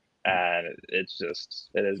currently. And it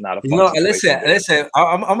is not a fun situation. Listen,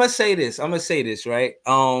 I'm gonna say this, right?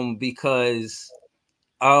 Because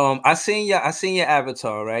I seen your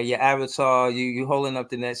avatar, right? Your avatar, you holding up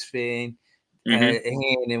the Nets hand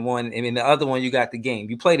in one, and in the other one you got the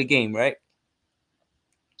game. You play the game, right?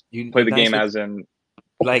 You play the game as in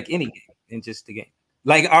like any game, and just the game.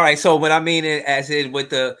 Like, all right, so what I mean is, as in with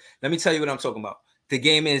the, let me tell you what I'm talking about. The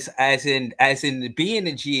game is as in being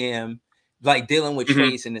the GM, like dealing with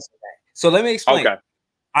trades and this and that. So let me explain. Okay.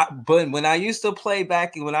 But when I used to play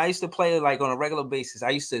like on a regular basis, I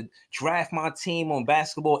used to draft my team on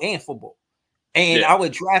basketball and football, and I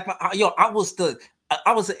would draft I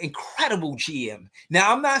was an incredible GM.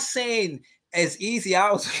 Now I'm not saying as easy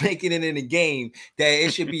I was making it in the game that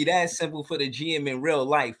it should be that simple for the GM in real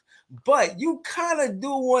life. But you kind of do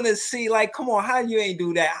want to see, like, come on, how you ain't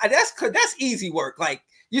do that? That's easy work. Like,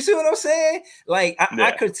 you see what I'm saying? Like,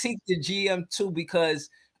 I critique the GM too because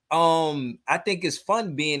I think it's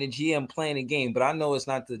fun being a GM playing a game, but I know it's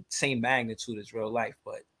not the same magnitude as real life.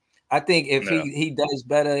 But I think if he does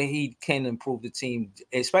better, he can improve the team,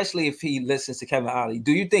 especially if he listens to Kevin Ollie.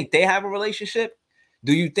 Do you think they have a relationship?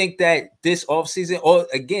 Do you think that this offseason, or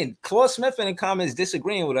again, Claude Smith in the comments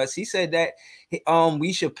disagreeing with us, he said that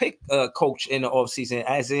we should pick a coach in the offseason,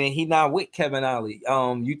 as in he not with Kevin Ollie.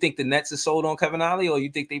 You think the Nets are sold on Kevin Ollie, or you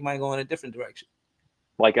think they might go in a different direction?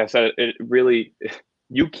 Like I said, it really,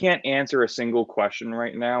 you can't answer a single question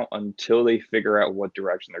right now until they figure out what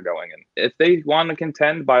direction they're going in. If they want to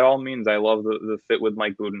contend, by all means, I love the fit with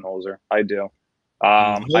Mike Budenholzer. I do.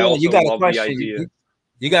 I also you got love a question. the idea.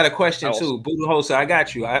 You got a question too, Budenholzer. I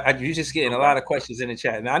got you. You're just getting a lot of questions in the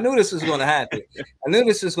chat. Now I knew this was going to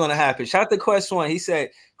happen. Shout to Quest One. He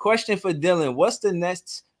said, "Question for Dylan: What's the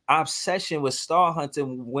Nets' obsession with star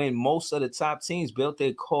hunting when most of the top teams built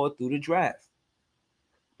their core through the draft?"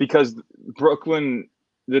 Because Brooklyn,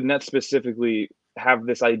 the Nets specifically, have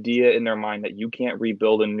this idea in their mind that you can't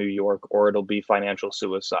rebuild in New York or it'll be financial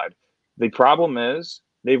suicide. The problem is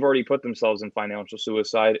they've already put themselves in financial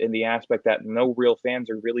suicide in the aspect that no real fans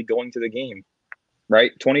are really going to the game,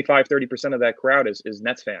 right? 25-30% of that crowd is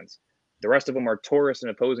Nets fans. The rest of them are tourists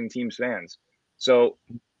and opposing teams fans. So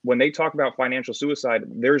when they talk about financial suicide,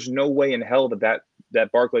 there's no way in hell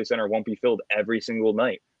that Barclays Center won't be filled every single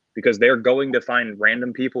night, because they're going to find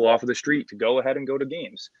random people off of the street to go ahead and go to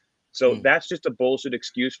games. So that's just a bullshit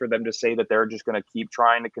excuse for them to say that they're just going to keep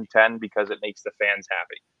trying to contend because it makes the fans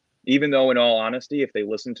happy. Even though, in all honesty, if they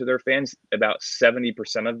listen to their fans, about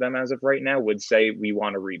 70% of them as of right now would say we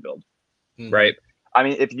want to rebuild, right? I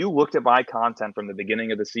mean, if you looked at my content from the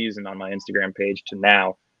beginning of the season on my Instagram page to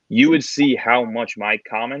now, you would see how much my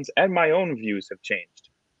comments and my own views have changed.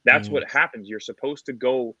 That's what happens. You're supposed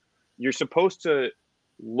to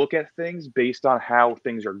look at things based on how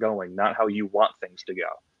things are going, not how you want things to go.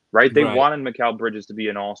 Right? They wanted Mikal Bridges to be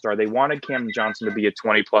an all-star. They wanted Cam Johnson to be a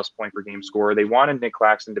 20-plus point per game scorer. They wanted Nick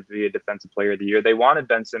Claxton to be a defensive player of the year. They wanted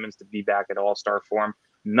Ben Simmons to be back at all-star form.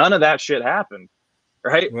 None of that shit happened.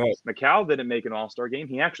 Right? Mikal didn't make an all-star game.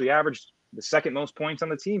 He actually averaged the second most points on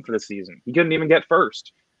the team for the season. He couldn't even get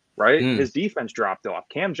first. Right? His defense dropped off.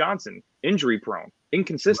 Cam Johnson, injury-prone,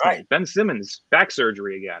 inconsistent. Ben Simmons, back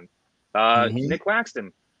surgery again. Nick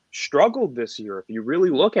Claxton struggled this year. If you really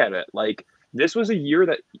look at it, like, this was a year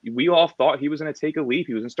that we all thought he was going to take a leap.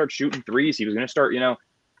 He was going to start shooting threes. He was going to start, he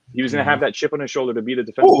was going to have that chip on his shoulder to be the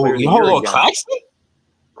defensive player of the year again. Claxton?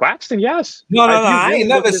 Claxton, yes. No. I ain't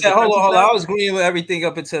never said. Hold on. I was agreeing with everything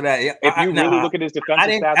up until that. If you really look at his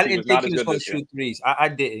defensive stats, I didn't think he was going to shoot threes. I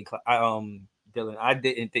didn't. Dylan, I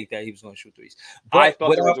didn't think that he was going to shoot threes. But I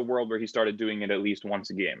thought there was a world where he started doing it at least once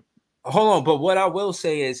a game. Hold on, but what I will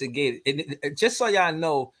say is, again, just so y'all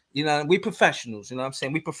know, we professionals. You know what I'm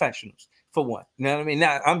saying? We professionals. For one, you know what I mean?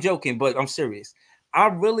 Now, I'm joking, but I'm serious. I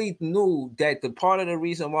really knew that the part of the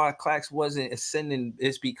reason why Clax wasn't ascending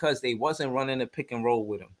is because they wasn't running a pick and roll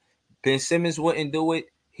with him. Ben Simmons wouldn't do it.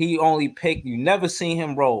 He only picked. You never seen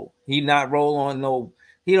him roll. He don't roll on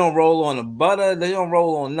the butter. They don't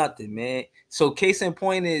roll on nothing, man. So case in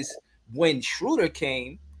point is when Schroeder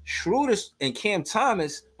came, Schroeder and Cam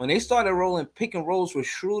Thomas, when they started rolling pick and rolls with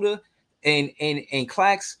Schroeder and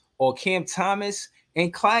Clax, or Cam Thomas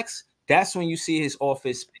and Clax, that's when you see his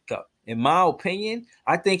offense pick up. In my opinion,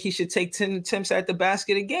 I think he should take 10 attempts at the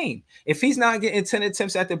basket a game. If he's not getting 10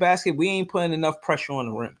 attempts at the basket, we ain't putting enough pressure on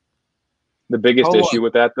the rim. The biggest issue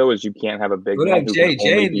with that, though, is you can't have a big man who can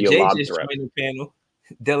only be a lob threat. Joined the panel.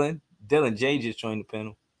 Dylan, Jay just joined the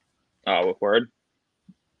panel. Oh, what word?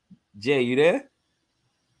 Jay, you there?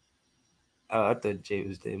 Oh, I thought Jay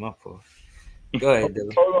was there. My fault. Go ahead,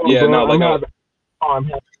 Dylan. Yeah, no, like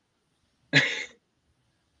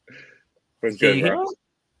was good, bro.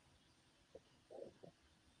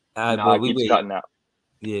 It keeps cutting out.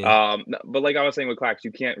 Yeah. But like I was saying with Clax,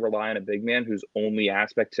 you can't rely on a big man whose only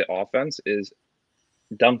aspect to offense is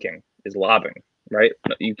dunking, is lobbing, right?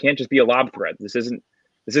 You can't just be a lob threat. This isn't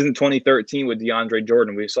 2013 with DeAndre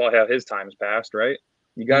Jordan. We saw how his times passed, right?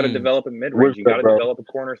 You got to develop a mid-range. You got to develop a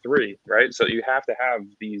corner three, right? So you have to have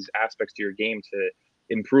these aspects to your game to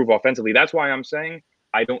improve offensively. That's why I'm saying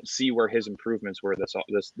I don't see where his improvements were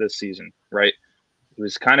this season, right? He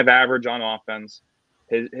was kind of average on offense.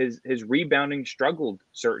 His rebounding struggled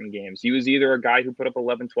certain games. He was either a guy who put up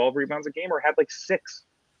 11, 12 rebounds a game or had like 6.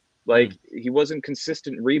 Like he wasn't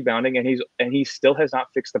consistent rebounding, and he still has not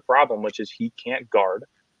fixed the problem, which is he can't guard.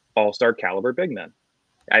 all-star caliber big men.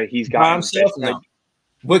 He's By gotten himself, like, no.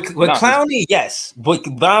 With No, Clowney, yes. But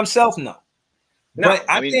by himself, no. no, But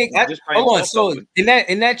I think just by hold on. himself, So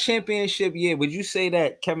in that championship year, would you say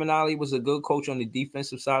that Kevin Ollie was a good coach on the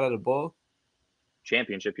defensive side of the ball?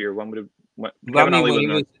 championship year, Kevin I mean, Ollie when was he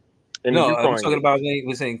in was In no, the I'm UConn talking year. about when he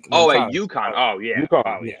was in at college. UConn. Oh yeah, UConn,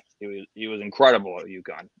 oh yeah. He was incredible at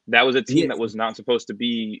UConn. That was a team that was not supposed to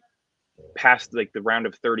be past like the round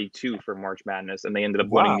of 32 for March Madness, and they ended up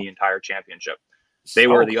winning Wow. the entire championship. They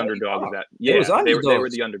were the Okay, underdog wow. of that. They Yeah, was they were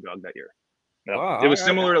underdogs. the underdog that year. Yeah. Wow, It was all right.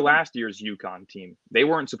 similar to last year's UConn team. They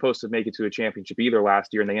weren't supposed to make it to a championship either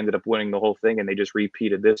last year, and they ended up winning the whole thing, and they just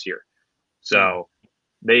repeated this year. So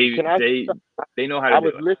they Can I- know how I to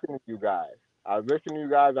was do it. listening to you guys.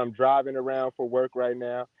 I'm driving around for work right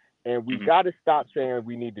now, and we Mhm. got to stop saying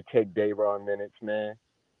we need to take Dayron minutes, man.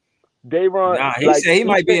 Dayron, Nah, he like, said he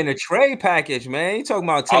might be even- in a trade package, man. He talking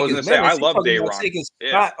about I was taking gonna say, minutes. I He love talking about Dayron. taking Yeah,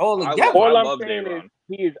 spot all I together. All I'm love saying Dayron. is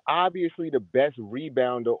he is obviously the best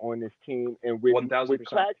rebounder on this team, and with 1000%.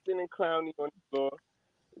 Claxton and Clowney on the floor.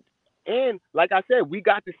 And like I said, we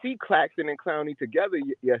got to see Claxton and Clowney together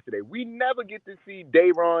yesterday. We never get to see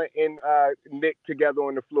Dayron and Nick together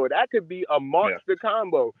on the floor. That could be a monster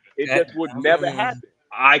combo. It just would never happen.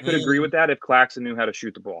 I could agree with that if Claxton knew how to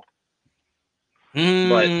shoot the ball. But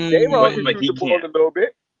Dayron can but shoot he the ball can't. a little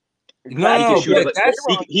bit. No, He could shoot but it.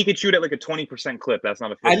 that's He could shoot at like a 20% clip. That's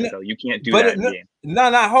not I efficient know- though. You can't do but that in game.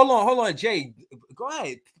 no, hold on, Jay. Go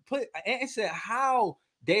ahead. Answer how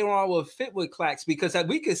Dayron will fit with Clax because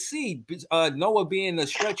we could see Noah being a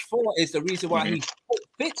stretch four is the reason why he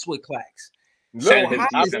fits with Clax. So And his how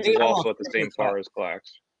does defense is Dayron also at the fit same with par Clax? as Clax.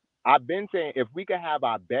 I've been saying if we could have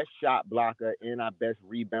our best shot blocker and our best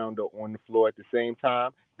rebounder on the floor at the same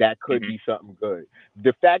time, that could be something good.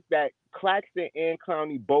 The fact that Claxton and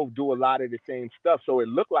Clowney both do a lot of the same stuff, so it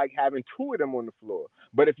looked like having two of them on the floor.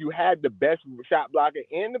 But if you had the best shot blocker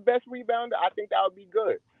and the best rebounder, I think that would be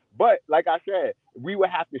good. But like I said, we would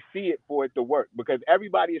have to see it for it to work because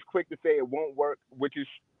everybody is quick to say it won't work, which is,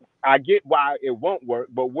 I get why it won't work,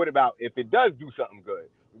 but what about if it does do something good?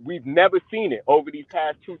 We've never seen it over these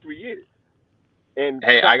past 2-3 years. And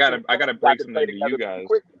Hey, I Claxton gotta got break to something play to you together guys.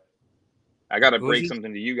 quickly. I gotta Who's break he?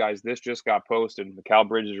 something to you guys. This just got posted. Mikal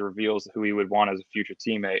Bridges reveals who he would want as a future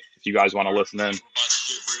teammate. If you guys want to listen in.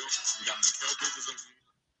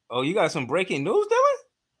 Oh, you got some breaking news, Dylan?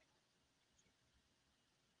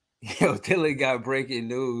 Yo, Dylan got breaking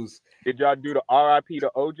news. Did y'all do the RIP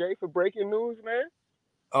to OJ for breaking news, man?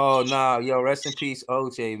 Oh nah, yo, rest in peace,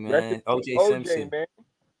 OJ, man. OJ Simpson. man.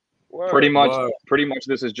 Word. Pretty much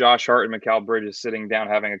this is Josh Hart and Mikal Bridges sitting down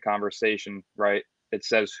having a conversation, right? It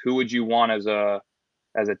says, who would you want as a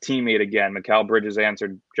teammate again? Mikal Bridges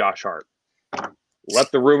answered Josh Hart.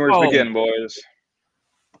 Let the rumors begin, boys.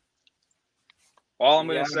 All I'm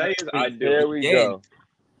gonna say is I do. Here we go.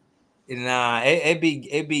 Nah, it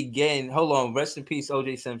be getting. Hold on, rest in peace,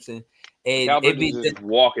 OJ Simpson. And Mikal it be Bridges is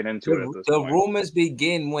walking into it at this the point. rumors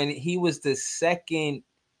begin when he was the second.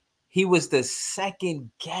 He was the second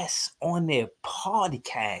guest on their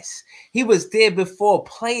podcast. He was there before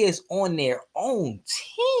players on their own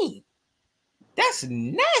team. That's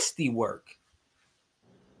nasty work.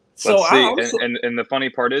 So Let's see, and the funny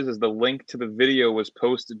part is the link to the video was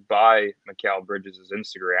posted by Mikal Bridges'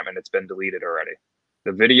 Instagram, and it's been deleted already.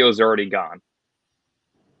 The video's already gone.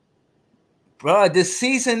 Bro, the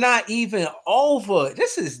season not even over.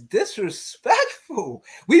 This is disrespectful.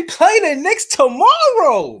 We play the Knicks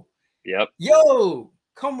tomorrow. Yep. Yo,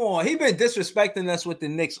 come on. He been disrespecting us with the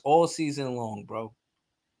Knicks all season long, bro.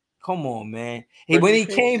 Come on, man. Hey, when he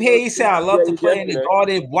came here, he said, I love to play in the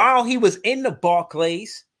Garden while he was in the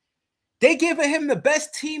Barclays. They giving him the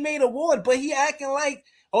best teammate award, but he acting like,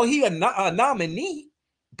 oh, he a nominee.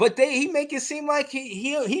 But he make it seem like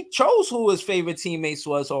he chose who his favorite teammates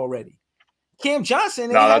was already. Cam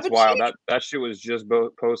Johnson. No, that's wild. That shit was just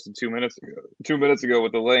posted 2 minutes ago. 2 minutes ago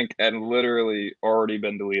with the link and literally already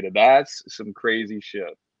been deleted. That's some crazy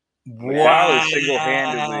shit. Wow.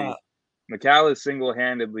 Mikal is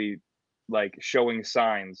single-handedly like showing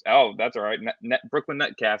signs. Oh, that's all right. Brooklyn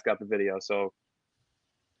Netcast got the video. So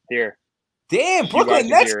here. Damn, Brooklyn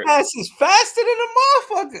Netcast is faster than a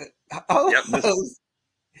motherfucker. Yep,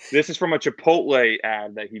 this is from a Chipotle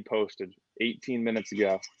ad that he posted 18 minutes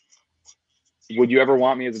ago. Would you ever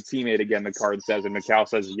want me as a teammate again? The card says, and Mikal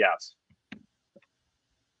says yes.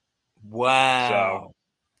 Wow. So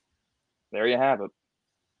there you have it.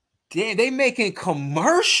 Damn, they making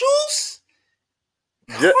commercials?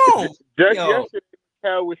 Just yesterday,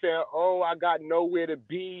 Mikal was saying, oh, I got nowhere to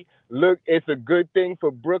be. Look, it's a good thing for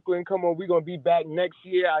Brooklyn. Come on, we're going to be back next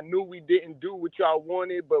year. I knew we didn't do what y'all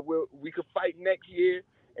wanted, but we could fight next year.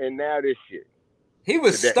 and now this shit. He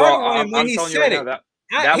was Today. stuttering when he telling you said right it. now,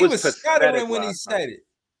 that He was was pathetic stuttering when he last said night. it.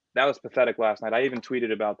 That was pathetic last night. I even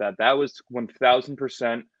tweeted about that. That was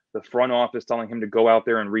 1,000% the front office telling him to go out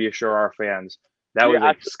there and reassure our fans. That was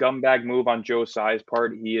a scumbag move on Joe Tsai's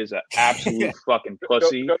part. He is an absolute fucking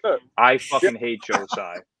pussy. I fucking hate Joe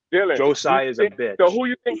Tsai. Dylan, Joe Tsai is a bitch. So who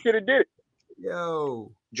you think should have did it?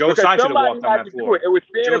 Yo. Joe Tsai should have walked on that floor. It was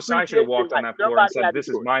Joe Tsai should have walked on that floor and said, "This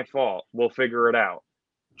is my fault. We'll figure it out."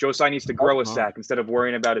 Joe Tsai needs to grow a sack instead of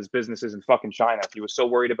worrying about his businesses in fucking China. If he was so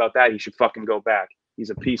worried about that, he should fucking go back. He's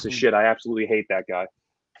a piece of shit. I absolutely hate that guy.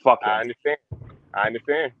 Fuck him. I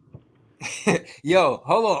understand. Yo,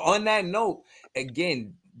 hold on. On that note,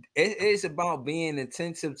 again, it is about being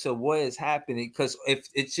attentive to what is happening, because if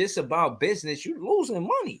it's just about business, you're losing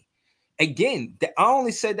money. Again, I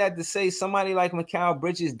only said that to say somebody like Mikal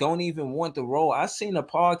Bridges don't even want the role. I seen a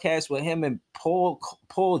podcast with him and Paul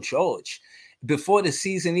George before the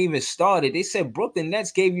season even started. They said Brooklyn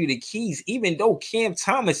Nets gave you the keys, even though Cam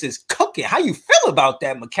Thomas is cooking. How you feel about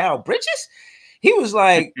that, Mikal Bridges? He was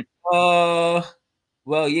like,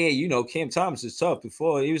 well, yeah, you know, Cam Thomas is tough.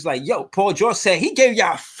 Before he was like, yo, Paul George said he gave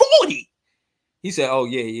y'all 40. He said, oh,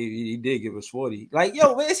 yeah, he did give us 40. Like,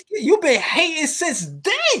 yo, man, you've been hating since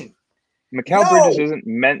then. Mikal Bridges isn't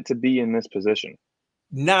meant to be in this position.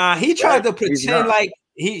 Nah, he tried to pretend like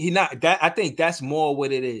he not that. I think that's more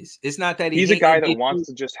what it is. It's not that he's a guy that wants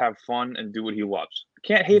to just have fun and do what he loves.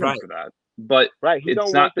 Can't hate him for that. But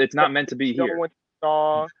it's not meant to be here.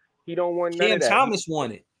 He don't want none Cam of that. Thomas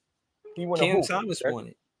wanted. Cam Thomas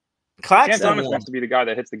wants to be the guy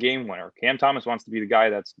that hits the game winner. Cam Thomas wants to be the guy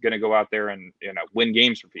that's going to go out there and win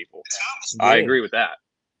games for people. Yeah. I agree with that.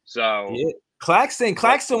 So yeah. Claxton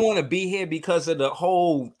want to be here because of the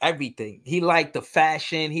whole everything. He liked the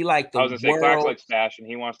fashion. He liked the I was going to say, Clax likes fashion.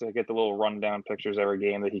 He wants to get the little rundown pictures every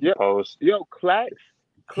game that he can post. Yo, Clax.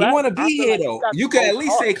 He want to be here, though. You can at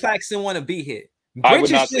least say Claxton want to be here.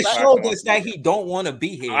 Bridges just showed us that he don't want to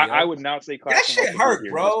be here. I would not say Claxton. That shit hurt,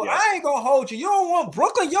 bro. I ain't going to hold you. You don't want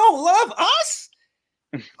Brooklyn? You don't love us?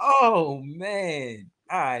 Oh, man.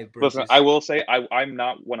 All right, Bridges. Listen, I will say I'm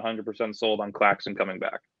not 100% sold on Claxton coming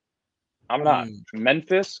back. I'm not.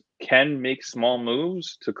 Memphis can make small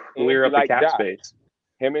moves to clear up the cap space.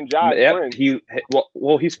 Him and Josh.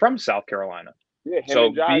 He's from South Carolina. Yeah,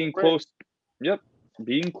 so being close. Yep,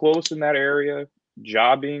 being close in that area.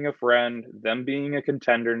 Ja being a friend, them being a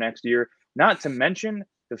contender next year. Not to mention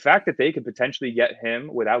the fact that they could potentially get him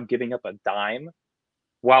without giving up a dime,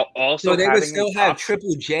 while also so they would still have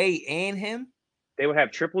Triple J and him. They would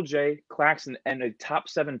have Triple J, Claxton, and a top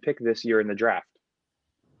 7 pick this year in the draft.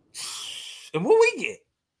 And what we get?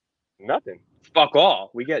 Nothing. Fuck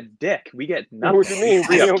all. We get dick. We get nothing. What do you mean?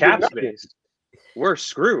 Free up cap space. We're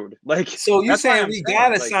screwed. Like, so you saying we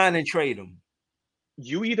gotta sign and trade him?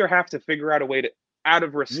 You either have to figure out a way to, out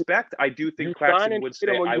of respect, I do think Claxton would say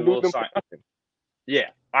I will sign. Yeah,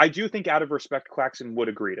 I do think out of respect, Claxton would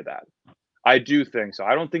agree to that. I do think so.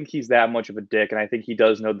 I don't think he's that much of a dick, and I think he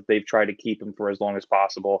does know that they've tried to keep him for as long as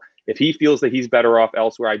possible. If he feels that he's better off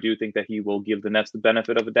elsewhere, I do think that he will give the Nets the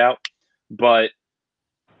benefit of the doubt. But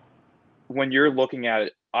when you're looking at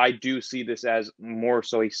it, I do see this as more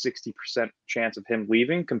so a 60% chance of him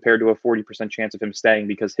leaving compared to a 40% chance of him staying,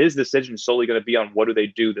 because his decision is solely going to be on what do they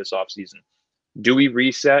do this offseason. Do we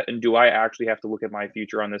reset, and do I actually have to look at my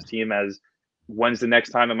future on this team as when's the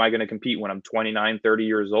next time am I going to compete when I'm 29, 30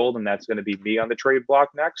 years old, and that's going to be me on the trade block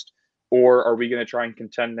next? Or are we going to try and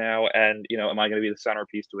contend now, and, am I going to be the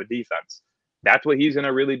centerpiece to a defense? That's what he's going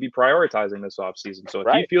to really be prioritizing this offseason. So if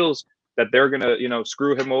he feels that they're going to,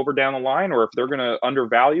 screw him over down the line, or if they're going to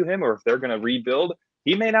undervalue him, or if they're going to rebuild,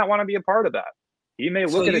 he may not want to be a part of that. He may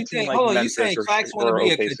look at a team like Memphis or OKC. You saying Clax want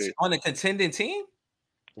to be on a contending team?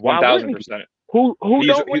 1,000%. Who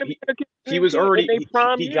don't want to be on a contending he was team already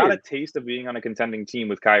he got a taste of being on a contending team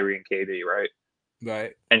with Kyrie and KD, right?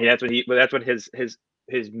 Right. And that's when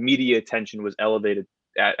his media attention was elevated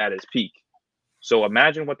at his peak. So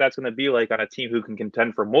imagine what that's going to be like on a team who can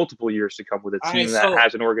contend for multiple years to come, with a team that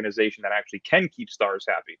has an organization that actually can keep stars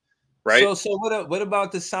happy, right? So what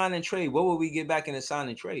about the sign and trade? What would we get back in the sign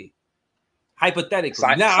and trade? Hypothetically.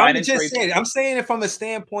 I'm saying it from a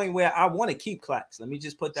standpoint where I want to keep Clax. Let me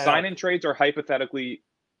just put that sign and trades are hypothetically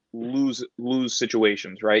lose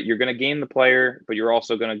situations, right? You're going to gain the player, but you're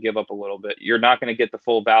also going to give up a little bit. You're not going to get the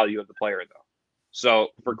full value of the player, though. So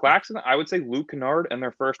for Claxton, I would say Luke Kennard and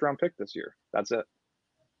their first round pick this year. That's it.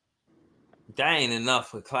 That ain't enough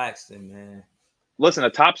for Claxton, man. Listen, a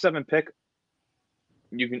top 7 pick,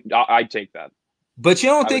 I'd take that. But you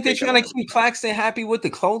don't think they're trying to keep Claxton happy with the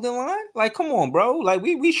clothing line? Like, come on, bro. Like,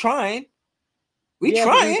 we trying. We Yeah,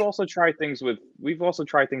 but trying. we've also tried things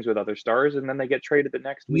with other stars, and then they get traded the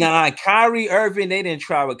next week. Nah, Kyrie Irving, they didn't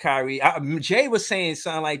try with Kyrie. Jay was saying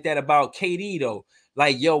something like that about KD though.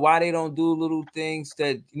 Like, yo, why they don't do little things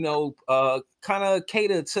that kind of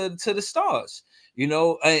cater to the stars?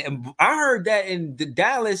 And I heard that in the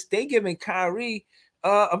Dallas, they giving Kyrie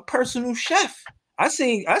a personal chef. I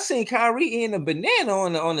seen Kyrie eating a banana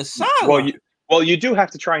on the sideline. Well, you do have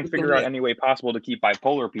to try and figure out any way possible to keep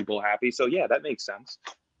bipolar people happy. So yeah, that makes sense.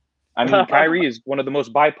 I mean, Kyrie is one of the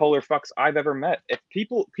most bipolar fucks I've ever met. If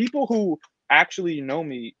people who actually know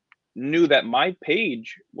me knew that my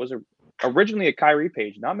page was originally a Kyrie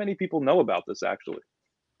page. Not many people know about this, actually.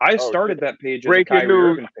 I started that page as a Kyrie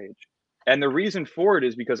Irving page. And the reason for it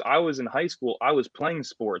is because I was in high school. I was playing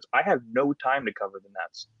sports. I have no time to cover the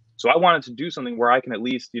Nets. So I wanted to do something where I can at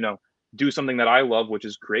least, do something that I love, which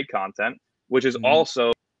is create content, which is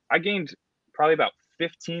also, I gained probably about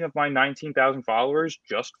 15 of my 19,000 followers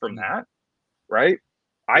just from that, right?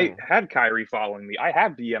 I had Kyrie following me. I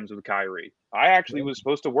have DMs with Kyrie. I actually was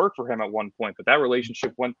supposed to work for him at one point, but that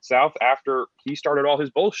relationship went south after he started all his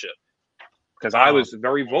bullshit because I was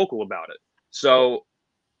very vocal about it. So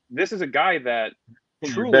this is a guy that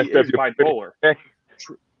truly is bipolar.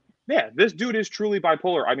 Yeah, this dude is truly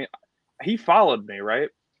bipolar. I mean, he followed me, right?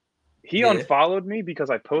 He unfollowed me because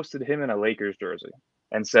I posted him in a Lakers jersey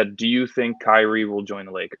and said, "Do you think Kyrie will join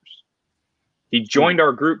the Lakers?" He joined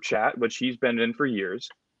our group chat, which he's been in for years,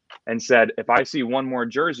 and said, "If I see one more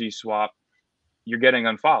jersey swap, you're getting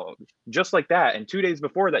unfollowed." Just like that. And 2 days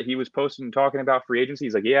before that, he was posting and talking about free agency.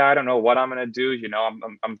 He's like, "Yeah, I don't know what I'm going to do.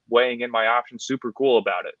 I'm weighing in my options." Super cool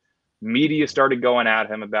about it. Media started going at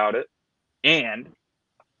him about it. And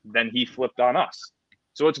then he flipped on us.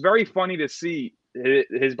 So it's very funny to see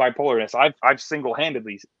his bipolarness. I've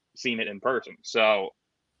single-handedly seen it in person. So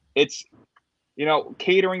it's,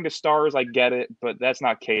 catering to stars, I get it, but that's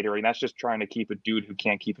not catering. That's just trying to keep a dude who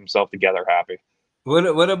can't keep himself together happy.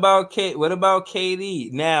 What about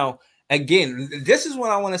KD? Now, again, this is what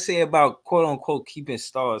I want to say about quote unquote keeping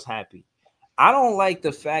stars happy. I don't like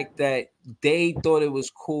the fact that they thought it was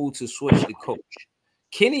cool to switch the coach.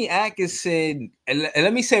 Kenny Atkinson, and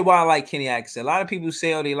let me say why I like Kenny Atkinson. A lot of people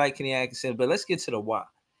say, oh, they like Kenny Atkinson, but let's get to the why.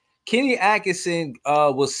 Kenny Atkinson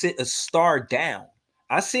will sit a star down.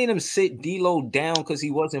 I seen him sit D-Lo down because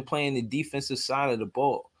he wasn't playing the defensive side of the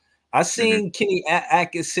ball. I seen Kenny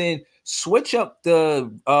Atkinson switch up the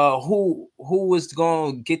who was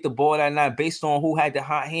going to get the ball that night based on who had the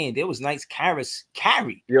hot hand. There was nice carry.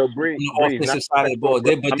 Yo, on Breeze, the offensive side of the ball.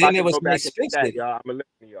 But then there was nice fix it. Y'all. I'm listening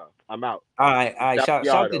to y'all. I'm out. All right.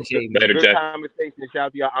 Shout to Jay. Good conversation. Shout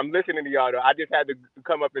out to y'all. I'm listening to y'all though. I just had to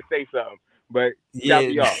come up and say something. But shout out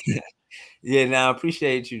to y'all. Yeah, now I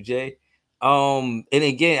appreciate you, Jay. And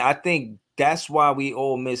again, I think that's why we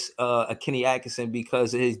all miss a Kenny Atkinson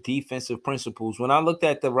because of his defensive principles. When I looked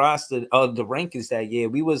at the roster of the rankings that year,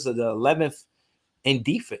 we was the 11th in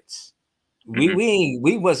defense.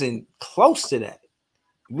 We wasn't close to that.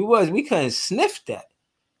 We couldn't sniff that.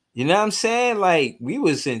 You know what I'm saying? Like we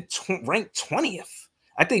was in ranked 20th.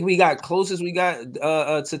 I think we got closest we got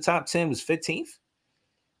to top 10 was 15th.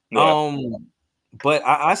 Yeah. But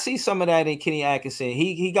I see some of that in Kenny Atkinson.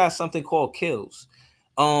 He got something called kills.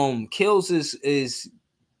 Kills is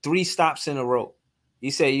 3 stops in a row.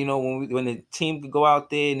 He said, when the team could go out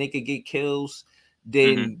there and they could get kills,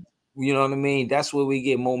 then you know what I mean. That's where we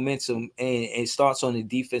get momentum, and it starts on the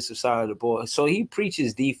defensive side of the ball. So he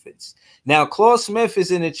preaches defense. Now, Claude Smith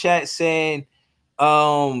is in the chat saying, you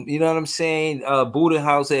know what I'm saying?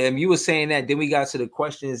 Budenhauser, and you were saying that. Then we got to the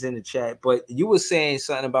questions in the chat, but you were saying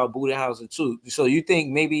something about Budenhauser too. So you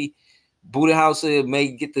think maybe Budenhauser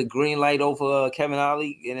may get the green light over Kevin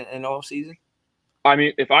Ollie in the offseason? I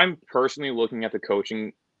mean, if I'm personally looking at the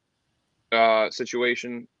coaching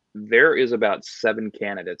situation, there is about 7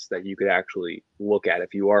 candidates that you could actually look at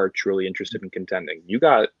if you are truly interested in contending. You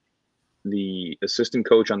got the assistant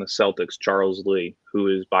coach on the Celtics, Charles Lee, who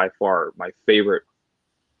is by far my favorite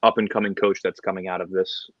up-and-coming coach that's coming out of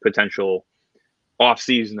this potential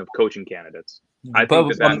off-season of coaching candidates. I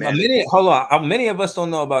think many of us don't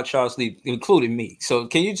know about Charles Lee, including me. So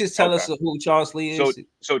can you just tell us who Charles Lee is?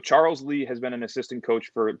 So Charles Lee has been an assistant coach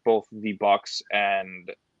for both the Bucks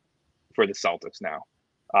and for the Celtics now.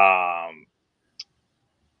 I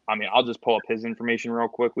mean, I'll just pull up his information real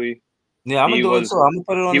quickly. Yeah, I'm gonna do it too. I'm gonna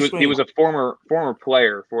put it on the screen. He was a former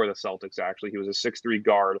player for the Celtics. Actually, he was a 6'3"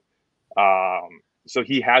 guard. So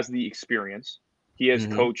he has the experience. He has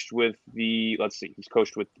coached with the. Let's see. He's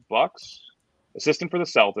coached with the Bucks. Assistant for the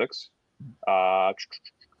Celtics. Let's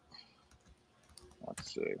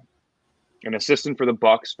see. An assistant for the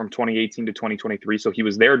Bucks from 2018 to 2023. So he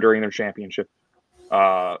was there during their championship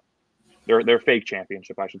their fake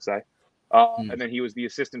championship, I should say. And then he was the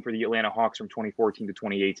assistant for the Atlanta Hawks from 2014 to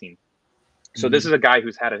 2018. So this is a guy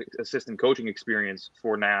who's had an assistant coaching experience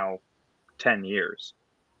for now 10 years.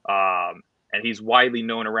 And he's widely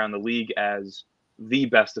known around the league as the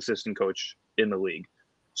best assistant coach in the league.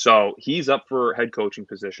 So he's up for head coaching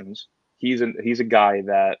positions. He's a guy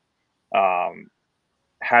that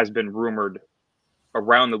has been rumored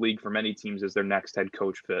around the league for many teams as their next head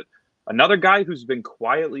coach fit. Another guy who's been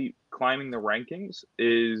quietly climbing the rankings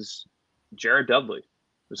is Jared Dudley,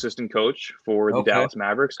 assistant coach for the Dallas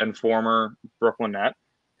Mavericks and former Brooklyn Net.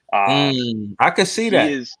 I could see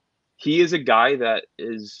that. He is a guy that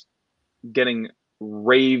is getting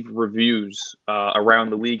rave reviews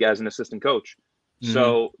around the league as an assistant coach.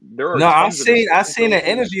 So there are I seen an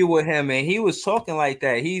interview with him and he was talking like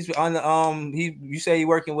that. He's on the you say he's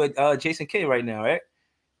working with Jason Kidd right now, right?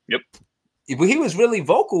 Yep. But he was really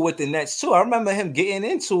vocal with the Nets too. I remember him getting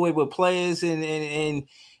into it with players and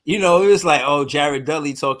you know, it was like, oh, Jared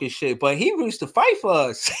Dudley talking shit, but he used to fight for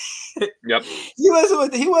us. Yep. He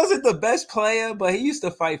wasn't the best player, but he used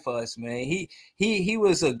to fight for us, man. He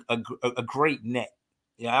was a great net.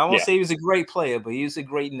 Yeah, I won't say he was a great player, but he was a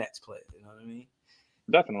great Nets player. You know what I mean?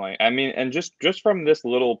 Definitely. I mean, and just from this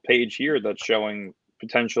little page here that's showing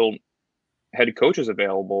potential head coaches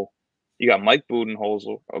available, you got Mike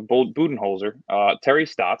Budenholzer, Terry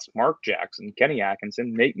Stotts, Mark Jackson, Kenny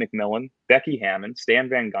Atkinson, Nate McMillan, Becky Hammond, Stan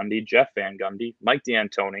Van Gundy, Jeff Van Gundy, Mike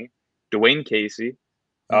D'Antoni, Dwayne Casey,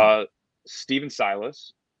 Steven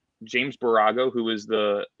Silas, James Barago, who was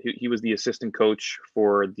he was the assistant coach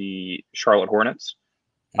for the Charlotte Hornets,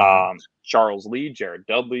 Charles Lee, Jared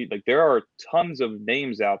Dudley. Like there are tons of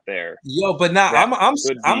names out there. Yo, but now I'm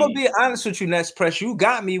gonna be honest with you, Netspress. You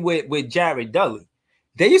got me with Jared Dudley.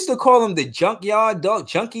 They used to call him the junky yard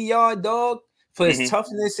dog for his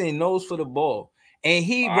toughness and nose for the ball. And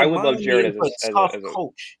I would love Jared as a tough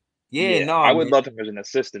coach. I would love him as an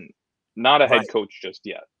assistant, not a head coach just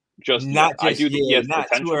yet. I do think he has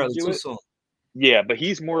potential to do it. Yeah, but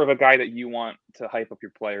he's more of a guy that you want to hype up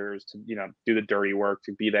your players, to do the dirty work,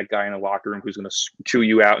 to be that guy in the locker room who's going to chew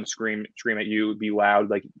you out and scream at you, be loud.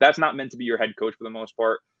 Like that's not meant to be your head coach for the most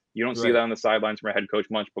part. You don't see that on the sidelines from a head coach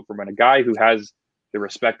much, but from a guy who has the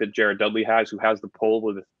respect that Jared Dudley has, who has the pull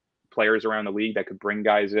with players around the league that could bring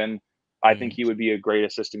guys in, I think he would be a great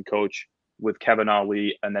assistant coach with Kevin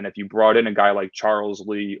Ali. And then if you brought in a guy like Charles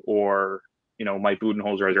Lee or Mike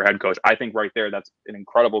Budenholzer as your head coach, I think right there that's an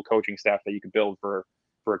incredible coaching staff that you could build for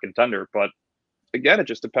a contender. But again, it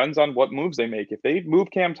just depends on what moves they make. If they move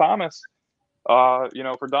Cam Thomas,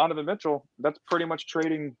 for Donovan Mitchell, that's pretty much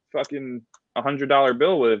trading fucking $100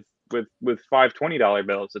 bill with five $20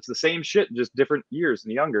 bills. It's the same shit, just different years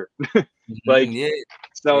and younger.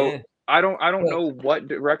 I don't know what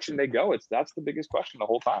direction they go. That's the biggest question the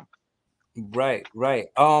whole time. Right.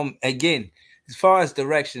 Again, as far as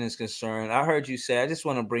direction is concerned, I heard you say, I just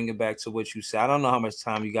want to bring it back to what you said. I don't know how much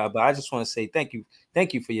time you got, but I just want to say thank you.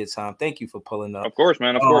 Thank you for your time. Thank you for pulling up. Of course,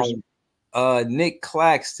 man. Of course. Nick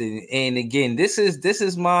Claxton, and again, this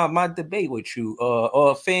is my debate with you,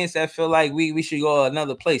 or fans that feel like we should go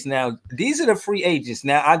another place. Now, these are the free agents.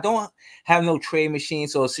 Now, I don't have no trade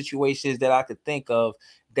machines or situations that I could think of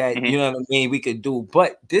that you know what I mean we could do,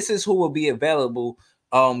 but this is who will be available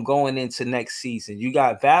going into next season. You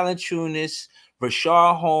got Valanciunas,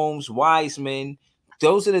 Rashard Holmes, Wiseman.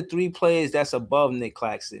 Those are the three players that's above Nick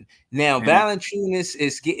Claxton. Now, Valanciunas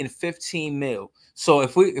is getting 15 mil. So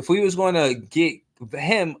if we was going to get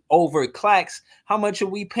him over Clax, how much are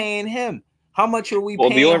we paying him? How much are we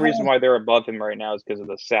paying him? Well, the only reason why they're above him right now is because of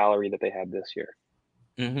the salary that they had this year.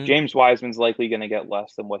 James Wiseman's likely going to get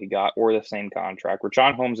less than what he got or the same contract.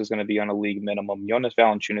 Rashawn Holmes is going to be on a league minimum. Jonas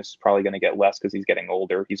Valanciunas is probably going to get less because he's getting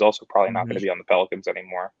older. He's also probably not going to be on the Pelicans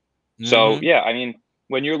anymore. So, yeah, I mean,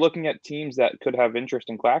 when you're looking at teams that could have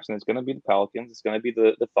interest in Claxton, it's going to be the Pelicans. It's going to be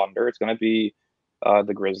the Thunder. It's going to be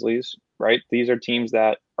the Grizzlies, right? These are teams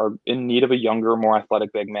that are in need of a younger, more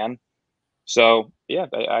athletic big man. So yeah,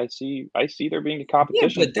 I see there being a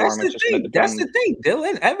competition. Yeah, but that's the thing. That's the thing,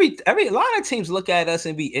 Dylan. Every a lot of teams look at us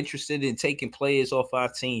and be interested in taking players off our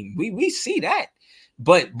team. We see that,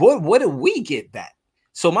 but what do we get back?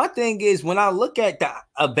 So my thing is, when I look at the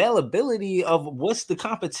availability of what's the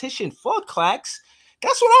competition for Clax,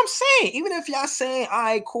 that's what I'm saying. Even if y'all saying, all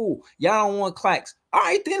right, cool, y'all don't want Clax, all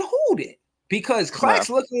right, then hold it, because Clax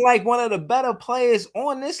looking like one of the better players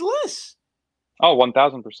on this list. Oh,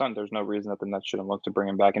 1,000%. There's no reason that the Nets shouldn't look to bring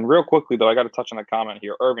him back. And real quickly, though, I got to touch on a comment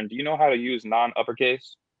here. Irvin, do you know how to use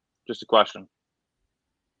non-uppercase? Just a question.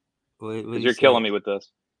 Because you're killing me with this.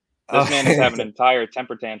 This man is having an entire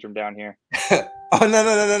temper tantrum down here. Oh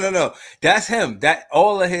no. That's him. That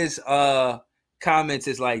all of his comments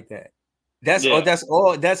is like that. That's Yeah. That's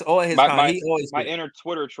all his comments. He always My inner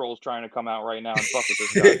Twitter troll's trying to come out right now and fuck with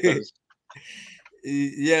this guy because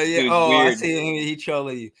yeah. dude's Oh, I weird. see him. He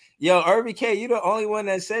trolling you. Yo, Irvin K, you the only one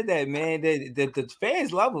that said that, man. The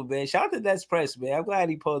fans love him, man. Shout out to Netspress, man. I'm glad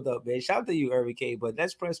he pulled up, man. Shout out to you, Irvin K. But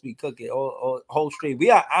Netspress be cooking all whole stream.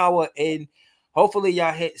 We are hour in. Hopefully,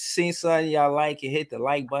 y'all seen something y'all like and hit the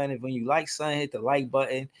like button. If when you like something, hit the like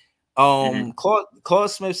button.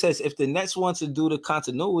 Claude Smith says if the Nets want to do the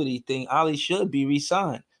continuity thing, Ali should be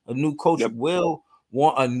re-signed. A new coach will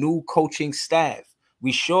want a new coaching staff.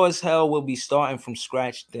 We sure as hell will be starting from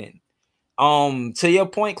scratch then. To your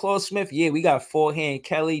point, Claude Smith, yeah, we got Forehand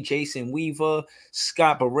Kelly, Jason Weaver,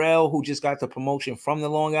 Scott Burrell, who just got the promotion from the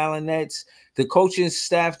Long Island Nets. The coaching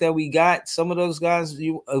staff that we got, some of those guys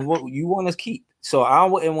you want to keep. So I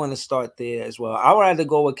wouldn't want to start there as well. I would rather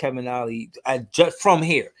go with Kevin Ollie just from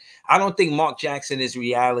here. I don't think Mark Jackson is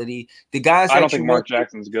reality. The guys I don't think Mark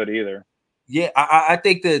Jackson's good either. Yeah, I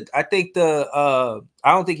think I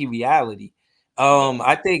don't think he reality.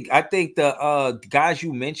 I think the guys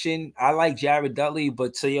you mentioned, I like Jared Dudley,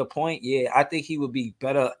 but to your point, yeah, I think he would be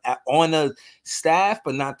better on the staff,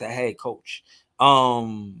 but not the head coach.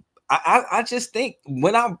 I just think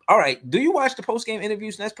all right, do you watch the post-game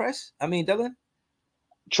interviews, Netspress? I mean, Dylan?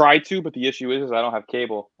 Try to, but the issue is I don't have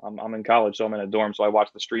cable. I'm in college, so I'm in a dorm, so I watch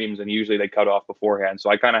the streams, and usually they cut off beforehand. So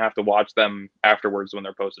I kind of have to watch them afterwards when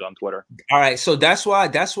they're posted on Twitter. All right, so that's why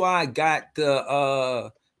I got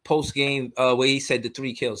the post game where he said the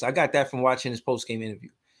 3 kills. I got that from watching his post game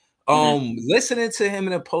interview. Listening to him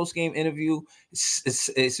in a post game interview,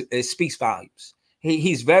 it speaks volumes.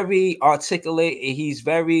 He's very articulate. He's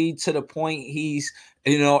very to the point. He's,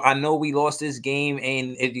 I know we lost this game,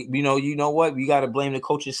 and you know what? We got to blame the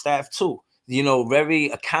coaching staff too. Very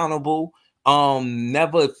accountable.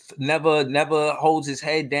 Never holds his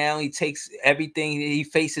head down. He takes everything. He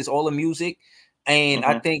faces all the music. And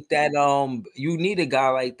I think that you need a guy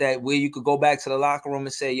like that where you could go back to the locker room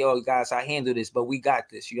and say, yo, guys, I handle this, but we got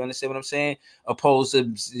this. You understand what I'm saying? Opposed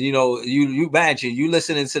to, you imagine you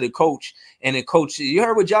listening to the coach, and the coach, you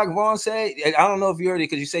heard what Jacques Vaughn said? I don't know if you heard it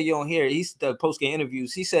because you say you don't hear it. He's the post-game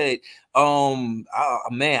interviews. He said,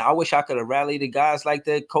 man, I wish I could have rallied the guys like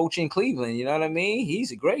the coach in Cleveland. You know what I mean?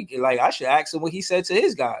 He's a great, like, I should ask him what he said to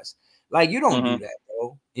his guys. Like, you don't do that,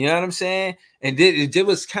 bro. You know what I'm saying? And there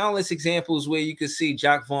was countless examples where you could see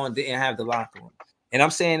Jacques Vaughn didn't have the locker room. And I'm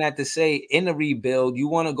saying that to say in the rebuild, you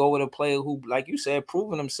want to go with a player who, like you said,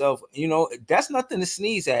 proven himself. That's nothing to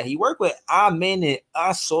sneeze at. He worked with Amen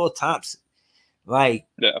and Saul Thompson, right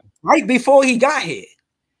before he got here.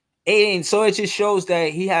 And so it just shows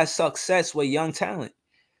that he has success with young talent.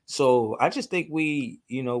 So I just think we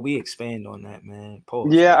expand on that, man.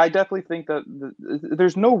 Pause. Yeah, I definitely think that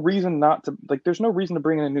there's no reason not to, there's no reason to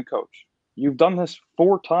bring in a new coach. You've done this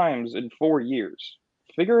 4 times in 4 years.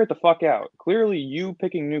 Figure it the fuck out. Clearly, you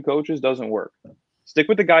picking new coaches doesn't work. Stick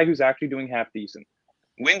with the guy who's actually doing half decent.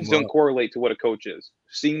 Wins don't correlate to what a coach is.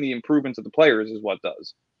 Seeing the improvements of the players is what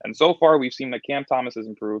does. And so far, we've seen that Cam Thomas has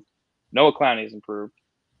improved. Noah Clowney has improved.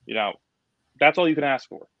 That's all you can ask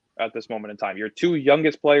for at this moment in time. Your 2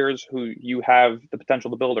 youngest players who you have the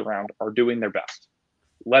potential to build around are doing their best.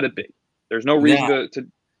 Let it be. There's no reason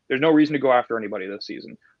there's no reason to go after anybody this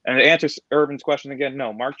season. And to answer Irvin's question again,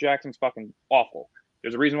 no, Mark Jackson's fucking awful.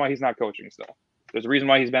 There's a reason why he's not coaching still. There's a reason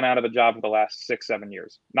why he's been out of a job for the last 6-7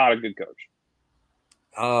 years. Not a good coach.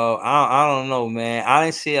 Oh, I don't know, man. I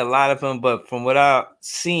didn't see a lot of him, but from what I've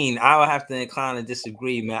seen, I would have to incline to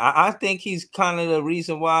disagree, man. I think he's kind of the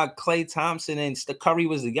reason why Klay Thompson and Curry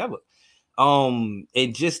was together.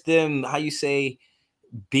 It just them, how you say,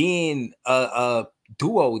 being a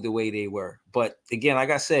duo the way they were. But again, like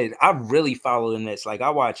I said, I really follow the Nets. Like I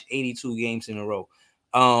watched 82 games in a row.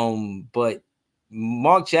 But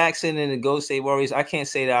Mark Jackson and the Golden State Warriors, I can't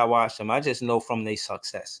say that I watched them. I just know from their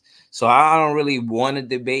success. So I don't really want to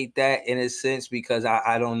debate that in a sense because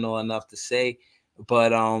I don't know enough to say. But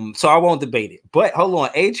so I won't debate it. But hold on.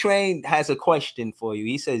 A-Train has a question for you.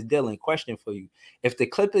 He says, Dylan, question for you. If the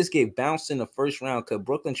Clippers get bounced in the first round, could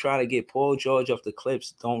Brooklyn try to get Paul George off the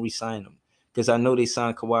Clips? Don't re-sign him. Because I know they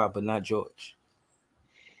signed Kawhi, but not George.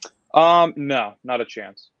 No, not a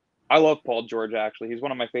chance. I love Paul George, actually. He's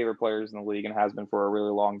one of my favorite players in the league and has been for a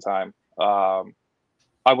really long time.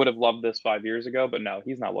 I would have loved this 5 years ago, but no,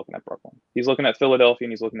 he's not looking at Brooklyn. He's looking at Philadelphia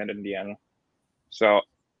and he's looking at Indiana. So,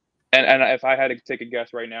 and if I had to take a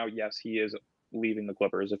guess right now, yes, he is leaving the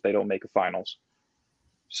Clippers if they don't make a finals.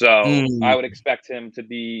 So I would expect him to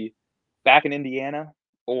be back in Indiana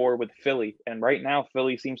or with Philly. And right now,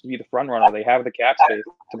 Philly seems to be the front runner. They have the cap space.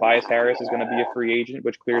 Tobias Harris is going to be a free agent,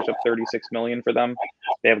 which clears up $36 million for them.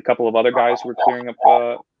 They have a couple of other guys who are clearing up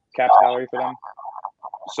cap salary for them.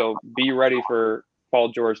 So be ready for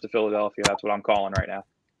Paul George to Philadelphia. That's what I'm calling right now.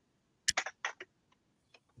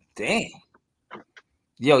 Damn.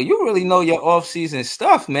 Yo, you really know your off-season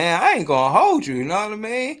stuff, man. I ain't gonna hold you. You know what I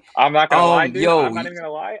mean? I'm not gonna lie, dude. Yo, I'm not even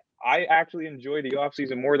gonna lie. I actually enjoy the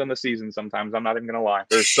offseason more than the season sometimes. I'm not even gonna lie.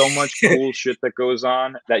 There's so much cool shit that goes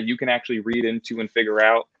on that you can actually read into and figure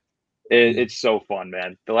out. It's so fun,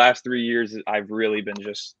 man. The last 3 years, I've really been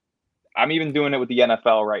I'm even doing it with the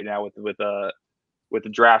NFL right now with the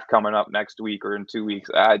draft coming up next week or in 2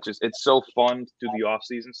 weeks. It's so fun to do the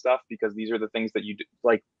offseason stuff because these are the things that you do,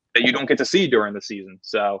 like, that you don't get to see during the season.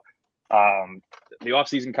 So the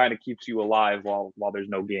offseason kind of keeps you alive while there's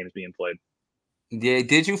no games being played. Yeah,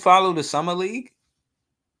 did you follow the summer league?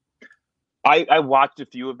 I watched a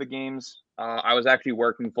few of the games. I was actually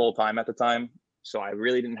working full time at the time, so I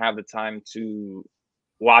really didn't have the time to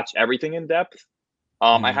watch everything in depth.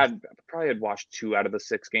 I probably had watched 2 out of the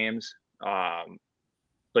 6 games.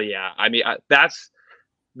 But yeah, I mean, that's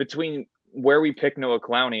between where we picked Noah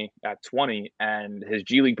Clowney at 20 and his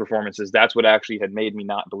G League performances. That's what actually had made me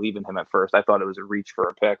not believe in him at first. I thought it was a reach for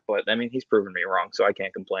a pick, but I mean, he's proven me wrong, so I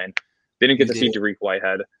can't complain. Didn't get to see Tariq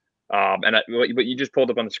Whitehead. What you just pulled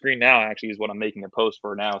up on the screen now actually is what I'm making a post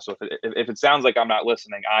for now. So if it sounds like I'm not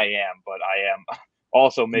listening, I am, but I am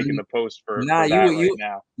also making the post for that right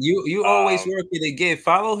now. You always working to get.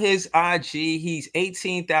 Follow his IG. He's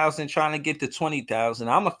 18,000 trying to get to 20,000.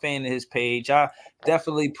 I'm a fan of his page. I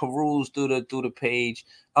definitely peruse through the page.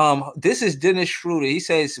 This is Dennis Schroeder. He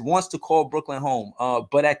says wants to call Brooklyn home.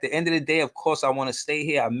 But at the end of the day, of course, I want to stay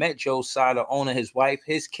here. I met Joe Sider, owner, his wife,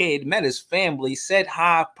 his kid, met his family, said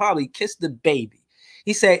hi, probably kissed the baby.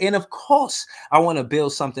 He said, and of course, I want to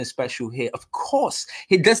build something special here. Of course.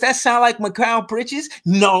 Does that sound like Mikal Bridges?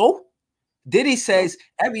 No. Diddy says,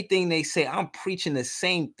 everything they say, I'm preaching the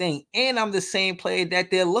same thing. And I'm the same player that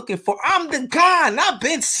they're looking for. I'm the guy, not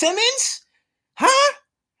Ben Simmons. Huh?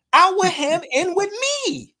 Out with him and with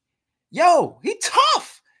me. Yo, he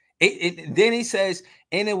tough. Then he says,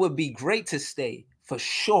 and it would be great to stay for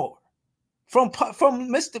sure. From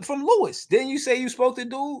Lewis. Didn't you say you spoke to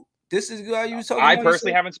dude? This is guy you talking about. I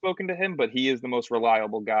personally haven't spoken to him, but he is the most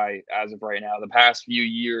reliable guy as of right now. The past few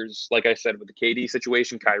years, like I said, with the KD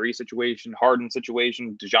situation, Kyrie situation, Harden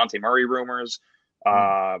situation, DeJounte Murray rumors,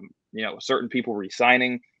 certain people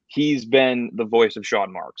resigning, he's been the voice of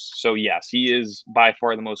Sean Marks. So yes, he is by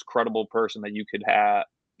far the most credible person that you could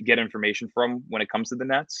get information from when it comes to the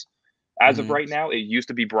Nets. As of right now, it used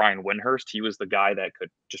to be Brian Windhurst. He was the guy that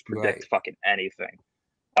could just predict fucking anything.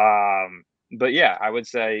 But yeah, I would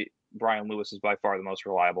say Brian Lewis is by far the most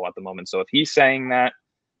reliable at the moment. So if he's saying that,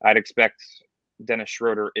 I'd expect Dennis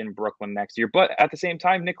Schroeder in Brooklyn next year. But at the same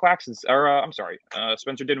time,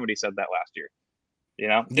 Spencer Dinwiddie said that last year. You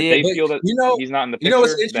know, if they feel that he's not in the picture,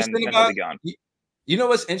 then he'll be gone. You know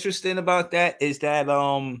what's interesting about that is that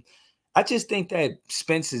I just think that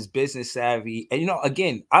Spence is business savvy. And,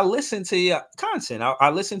 again, I listened to your content. I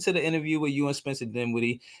listened to the interview with you and Spencer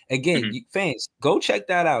Dinwiddie. Again, fans, go check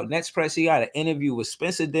that out. Netspress, he got an interview with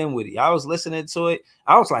Spencer Dinwiddie. I was listening to it.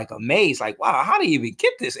 I was like amazed, like, wow, how do you even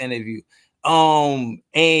get this interview?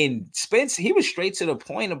 And Spence, he was straight to the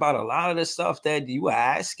point about a lot of the stuff that you were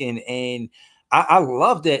asking. And I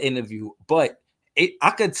love that interview, but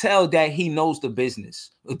I could tell that he knows the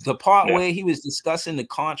business. The part where he was discussing the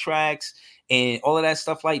contracts and all of that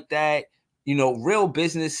stuff like that, real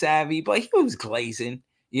business savvy, but he was glazing,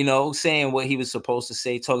 saying what he was supposed to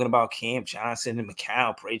say, talking about Cam Johnson and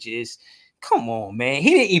Mikal Bridges. Come on, man.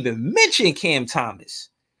 He didn't even mention Cam Thomas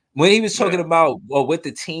when he was talking about what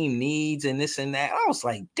the team needs and this and that. I was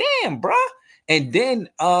like, damn, bro. And then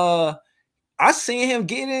I seen him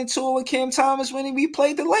get into it with Cam Thomas when he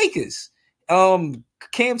played the Lakers.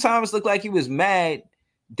 Cam Thomas looked like he was mad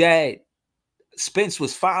that Spence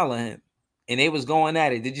was following him and they was going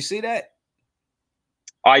at it. Did you see that?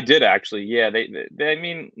 I did actually. Yeah. I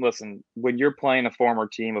mean, listen, when you're playing a former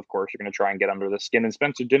team, of course, you're going to try and get under the skin. And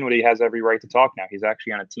Spencer Dinwiddie has every right to talk now. He's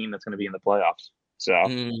actually on a team that's going to be in the playoffs. So,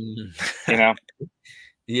 yeah.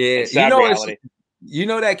 You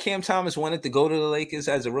know that Cam Thomas wanted to go to the Lakers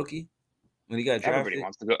as a rookie? When he got drafted. Everybody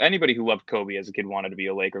wants to go. Anybody who loved Kobe as a kid wanted to be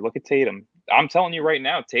a Laker. Look at Tatum. I'm telling you right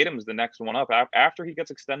now, Tatum's the next one up. After he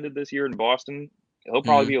gets extended this year in Boston, he'll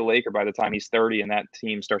probably be a Laker by the time he's 30 and that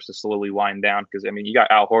team starts to slowly wind down. Because, I mean, you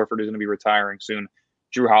got Al Horford who's going to be retiring soon.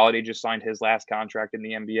 Drew Holiday just signed his last contract in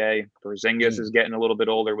the NBA. Porzingis is getting a little bit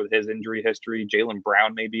older with his injury history. Jaylen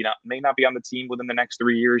Brown may not be on the team within the next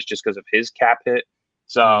 3 years just because of his cap hit.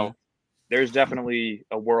 So there's definitely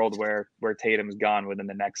a world where Tatum's gone within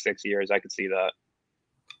the next 6 years. I could see that.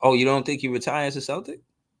 Oh, you don't think he retires as a Celtic?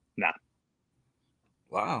 Nah.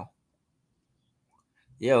 Wow.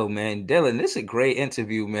 Yo, man, Dylan, this is a great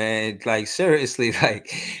interview, man. Like, seriously,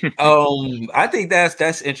 like, I think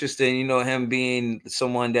that's interesting. You know, him being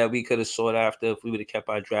someone that we could have sought after if we would have kept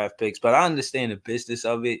our draft picks. But I understand the business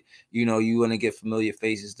of it. You know, you want to get familiar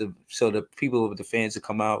faces so the people, the fans, to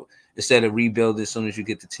come out instead of rebuild as soon as you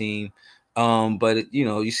get the team. But you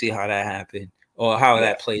know, you see how that happened or how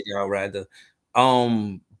that played out rather.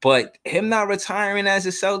 But him not retiring as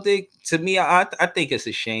a Celtic, to me, I think it's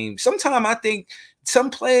a shame. Sometimes I think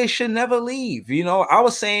some players should never leave. You know, I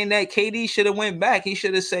was saying that KD should have went back. He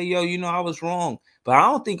should have said, yo, you know, I was wrong. But I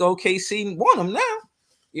don't think OKC want him now.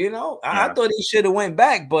 You know, I thought he should have went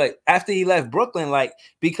back. But after he left Brooklyn, like,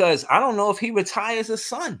 because I don't know if he retires a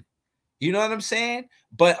son. You know what I'm saying?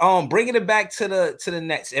 But bringing it back to the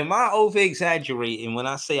Nets. Am I over exaggerating when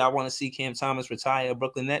I say I want to see Cam Thomas retire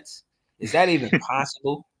Brooklyn Nets? Is that even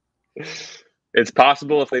possible? It's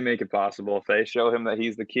possible if they make it possible. If they show him that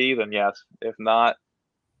he's the key, then yes. If not,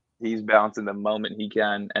 he's bouncing the moment he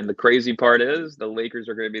can. And the crazy part is the Lakers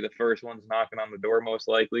are going to be the first ones knocking on the door, most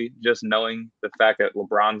likely, just knowing the fact that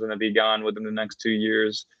LeBron's going to be gone within the next 2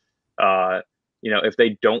 years. You know, if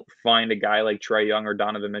they don't find a guy like Trae Young or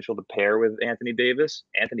Donovan Mitchell to pair with Anthony Davis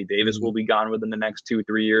will be gone within the next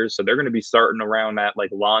 2-3 years. So they're going to be starting around that like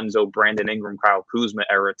Lonzo, Brandon Ingram, Kyle Kuzma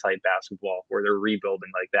era type basketball where they're rebuilding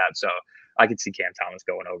like that. So I could see Cam Thomas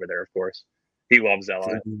going over there, of course. He loves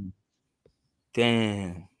LA.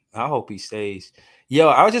 Damn. I hope he stays. Yo,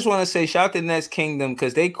 I just want to say shout out to Nets Kingdom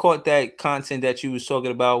because they caught that content that you was talking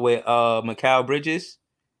about with Mikal Bridges.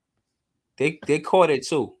 They caught it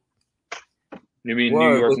too. You mean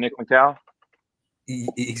New York Nick Mikal?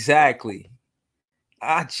 Exactly.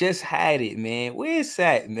 I just had it, man. Where's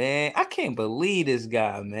that, man? I can't believe this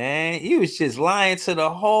guy, man. He was just lying to the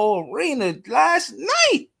whole arena last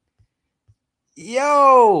night.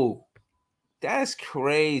 Yo, that's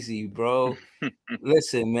crazy, bro.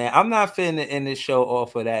 Listen, man, I'm not finna end the show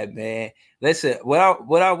off of that, man. Listen,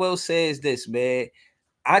 what I will say is this, man.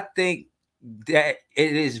 I think that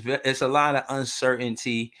it's a lot of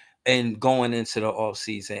uncertainty and going into the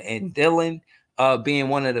offseason. And Dylan, being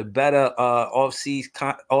one of the better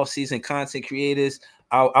off-season content creators,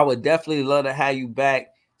 I would definitely love to have you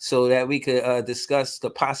back so that we could discuss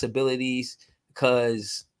the possibilities.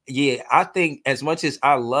 Because yeah, I think as much as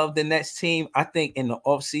I love the Nets team, I think in the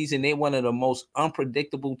offseason, they're one of the most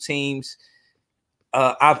unpredictable teams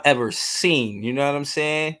I've ever seen. You know what I'm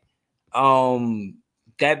saying?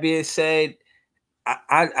 That being said,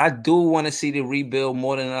 I do want to see the rebuild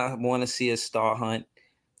more than I want to see a star hunt.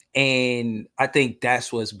 And I think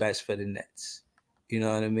that's what's best for the Nets. You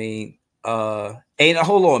know what I mean? And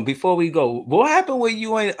hold on, before we go, what happened with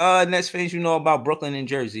you and Nets fans? You know about Brooklyn and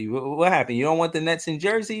Jersey. What happened? You don't want the Nets in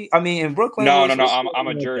Jersey? I mean, in Brooklyn? No. I'm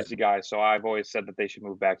a Jersey guy, so I've always said that they should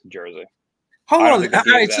move back to Jersey. Hold on. All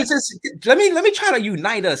right, so just, let me try to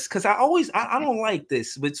unite us because I don't like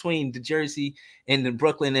this between the Jersey and the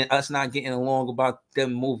Brooklyn and us not getting along about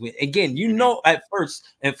them moving. Again, you know, first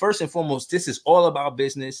and foremost, this is all about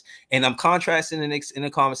business, and I'm contrasting in the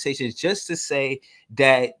conversations just to say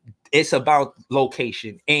that it's about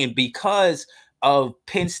location, and because of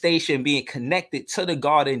Penn Station being connected to the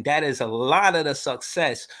Garden, that is a lot of the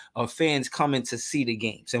success of fans coming to see the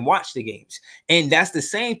games and watch the games. And that's the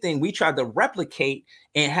same thing we tried to replicate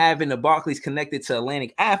in having the Barclays connected to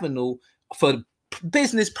Atlantic Avenue for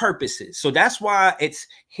business purposes. So that's why it's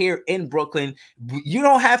here in Brooklyn. You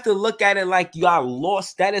don't have to look at it like you are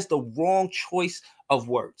lost. That is the wrong choice of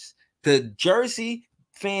words. The Jersey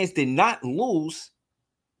fans did not lose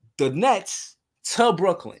the Nets to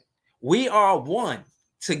Brooklyn. We are one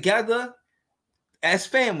together as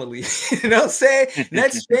family. You know what I'm saying?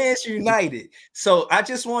 Nets fans united. So I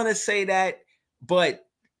just want to say that. But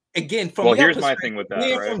again, from your here's my thing with that.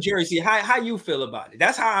 We're right? from Jersey. How you feel about it?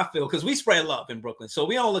 That's how I feel because we spread love in Brooklyn, so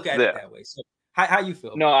we don't look at it that way. So how you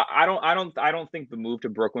feel? No, I don't think the move to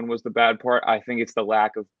Brooklyn was the bad part. I think it's the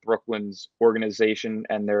lack of Brooklyn's organization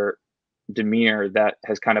and their demeanor that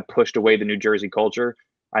has kind of pushed away the New Jersey culture.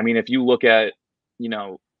 I mean, if you look at, you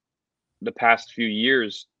know, the past few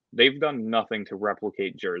years, they've done nothing to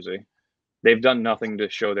replicate Jersey. They've done nothing to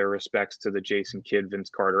show their respects to the Jason Kidd,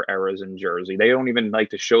 Vince Carter eras in Jersey. They don't even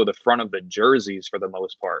like to show the front of the jerseys for the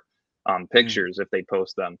most part, pictures if they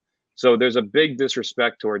post them. So there's a big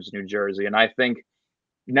disrespect towards New Jersey. And I think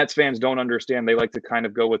Nets fans don't understand. They like to kind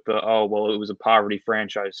of go with the, oh, well, it was a poverty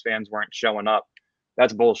franchise. Fans weren't showing up.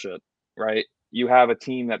 That's bullshit, right? You have a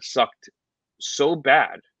team that sucked so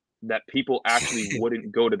bad that people actually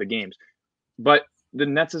wouldn't go to the games. But the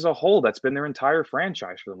Nets as a whole, that's been their entire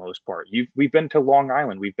franchise for the most part. We've been to Long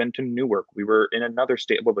Island, we've been to Newark, we were in another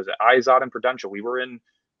state. What was it? Izod and Prudential. We were in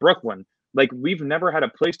Brooklyn. Like, we've never had a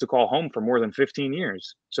place to call home for more than 15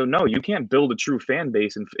 years. So no, you can't build a true fan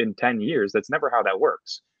base in 10 years. That's never how that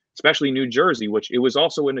works. Especially New Jersey, which it was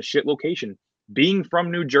also in a shit location. Being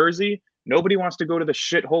from New Jersey, nobody wants to go to the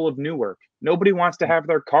shithole of Newark. Nobody wants to have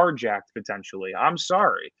their car jacked potentially. I'm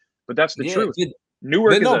sorry, but that's the truth.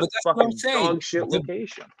 Newark is a fucking dog shit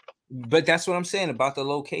location. But that's what I'm saying about the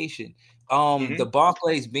location. The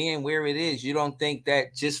Barclays being where it is, you don't think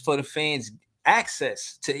that just for the fans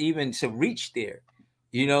access to reach there,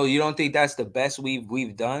 you don't think that's the best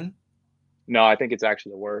we've done? No, I think it's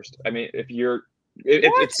actually the worst. I mean,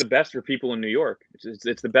 it's the best for people in New York.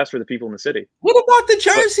 It's the best for the people in the city. What about the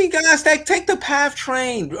Jersey guys that take the PATH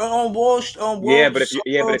train on Wall? But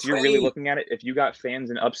if you're really looking at it, if you got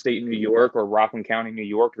fans in upstate New York or Rockland County, New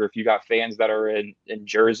York, or if you got fans that are in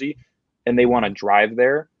Jersey and they want to drive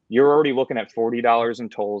there, you're already looking at $40 in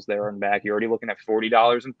tolls there and back. You're already looking at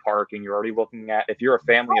 $40 in parking. You're already looking at, if you're a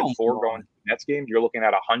family of four going to the Nets game, you're looking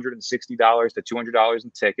at $160 to $200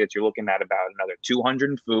 in tickets. You're looking at about another $200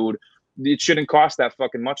 in food. It shouldn't cost that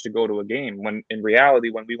fucking much to go to a game. When in reality,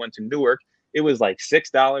 when we went to Newark, it was like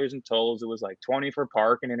 $6 in tolls. It was like $20 for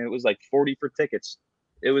parking, and it was like $40 for tickets.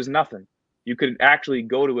 It was nothing. You could actually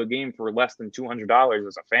go to a game for less than $200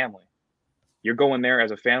 as a family. You're going there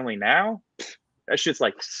as a family now? That shit's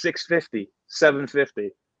like $650, $750.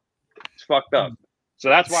 It's fucked up. So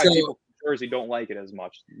that's why people from Jersey don't like it as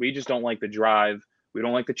much. We just don't like the drive. We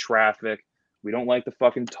don't like the traffic. We don't like the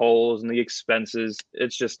fucking tolls and the expenses.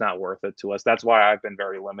 It's just not worth it to us. That's why I've been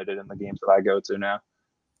very limited in the games that I go to now.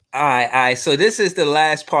 All right. So this is the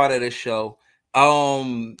last part of the show.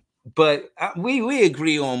 But we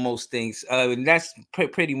agree on most things. And that's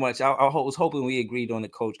pretty much. I was hoping we agreed on the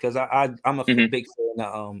coach because I'm a big fan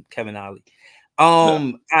of Kevin Ollie.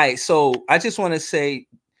 All right. So I just want to say,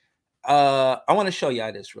 I want to show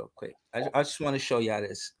y'all this real quick. I just want to show y'all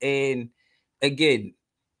this. And again,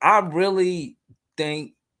 I really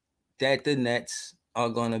think that the Nets are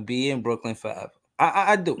going to be in Brooklyn forever.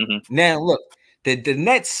 I do. Now, look, the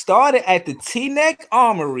Nets started at the T-Neck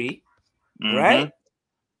Armory, right?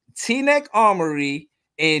 T-Neck Armory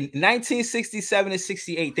in 1967 and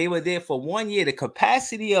 68. They were there for 1 year. The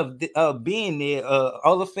capacity of being there,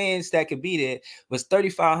 all the fans that could be there, was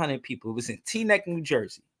 3,500 people. It was in T-Neck, New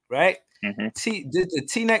Jersey, right? The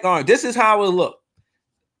T-Neck Armory. This is how it looked.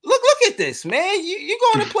 Look at this, man. You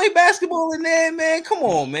going to play basketball in there, man? Come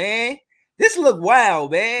on, man. This look wild,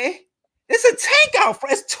 man. It's a tank out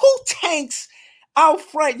front. It's 2 tanks out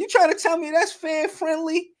front. You trying to tell me that's fan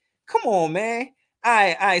friendly? Come on, man.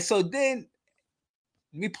 All right. So then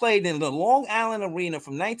we played in the Long Island Arena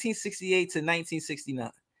from 1968 to 1969.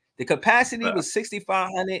 The capacity was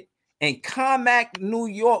 6,500 in Carmack, New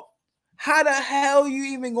York. How the hell you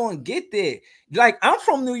even going to get there? Like, I'm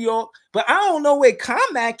from New York, but I don't know where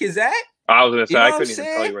Carmack is at. I was going to say, I couldn't even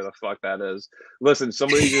tell you where the fuck that is. Listen,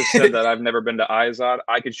 somebody just said that I've never been to Izod.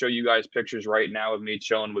 I could show you guys pictures right now of me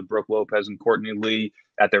chilling with Brooke Lopez and Courtney Lee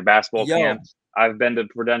at their basketball camps. I've been to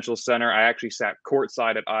Prudential Center. I actually sat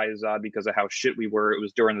courtside at Izod because of how shit we were. It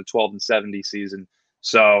was during the 12 and 70 season.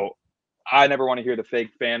 So I never want to hear the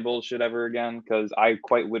fake fan bullshit ever again because I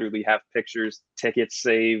quite literally have pictures, tickets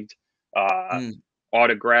saved,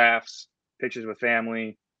 autographs, pictures with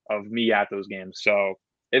family of me at those games. So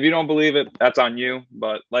if you don't believe it, that's on you.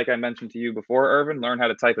 But like I mentioned to you before, Irvin, learn how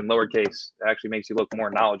to type in lowercase. It actually makes you look more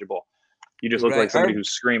knowledgeable. You just look like somebody who's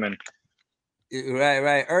screaming.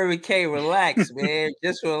 Right. Irvin K, relax, man.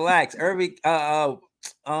 Just relax. Irvin,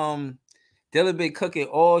 Dylan been cooking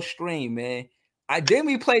all stream, man. Then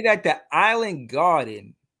we played at the Island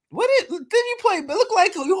Garden. What did you play? It looked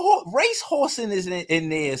like race horsing is in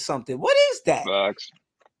there or something. What is that?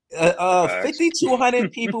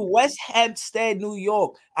 5,200 people, West Hempstead, New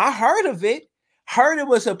York. I heard of it. Heard it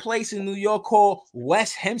was a place in New York called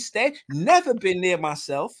West Hempstead. Never been there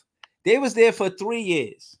myself. They was there for 3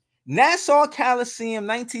 years. Nassau Coliseum,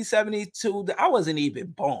 1972. I wasn't even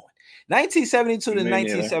born. 1972 to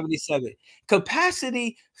 1977.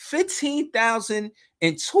 Capacity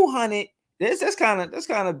 15,200. That's kind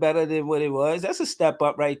of better than what it was. That's a step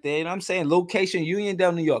up right there. You know what I'm saying? Location,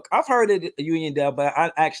 Uniondale, New York. I've heard of Uniondale, but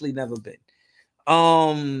I actually never been.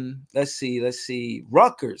 Let's see.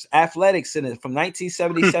 Rutgers Athletic Center from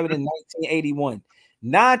 1977 to 1981.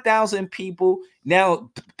 9,000 people. Now,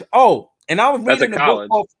 and I was reading a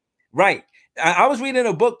book. Right. I was reading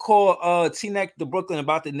a book called T-Neck to Brooklyn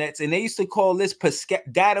about the Nets, and they used to call this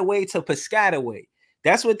Piscataway to Piscataway.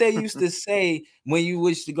 That's what they used to say when you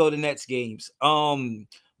used to go to Nets games.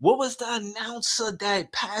 What was the announcer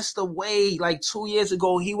that passed away like 2 years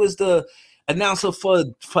ago? He was the announcer for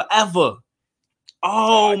forever.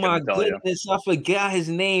 Oh I my couldn't tell you. goodness, I forgot his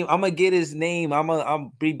name. I'm gonna get his name.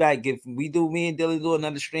 I'll be back. If we do, me and Dylan do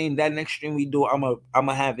another stream, that next stream we do, I'm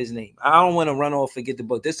gonna have his name. I don't want to run off and forget the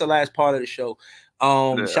book. This is the last part of the show.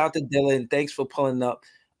 Yeah. Shout to Dylan. Thanks for pulling up.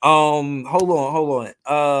 Hold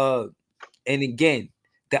on. And again,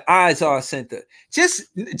 the eyes are center.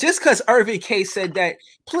 Just because Irving K said that,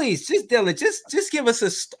 please, just Dylan, just give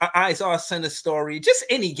us a eyes are center story. Just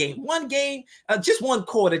any game, one game, just one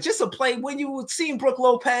quarter, just a play when you seen Brook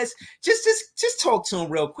Lopez. Just talk to him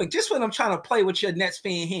real quick. Just when I'm trying to play with your Nets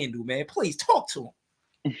fan handle, man. Please talk to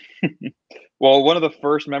him. Well, one of the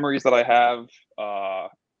first memories that I have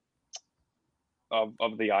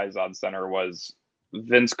of the Izod Center was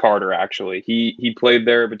Vince Carter. Actually, he played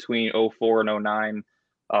there between 04 and 09.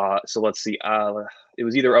 So let's see. It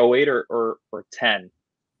was either 08 or 10.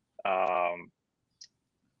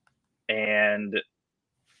 And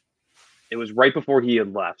it was right before he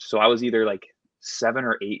had left. So I was either like 7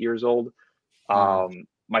 or 8 years old.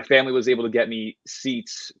 My family was able to get me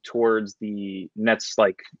seats towards the Nets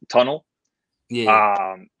like tunnel.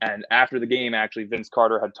 Yeah. And after the game, actually, Vince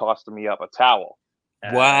Carter had tossed me up a towel.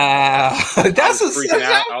 And wow. That's I was freaking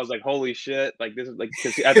out. I was like, holy shit. Like this is like,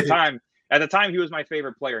 because at the time he was my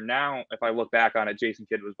favorite player. Now, if I look back on it, Jason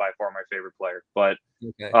Kidd was by far my favorite player. But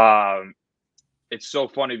it's so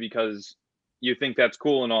funny because you think that's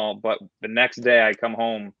cool and all, but the next day I come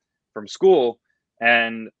home from school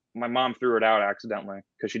and my mom threw it out accidentally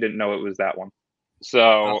because she didn't know it was that one.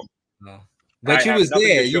 So but you was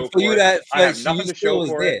there. You that I have nothing to show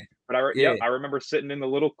for it. But I remember sitting in the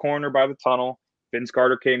little corner by the tunnel. Vince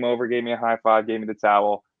Carter came over, gave me a high five, gave me the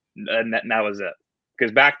towel, and that was it.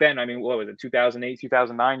 Because back then, I mean, what was it, 2008,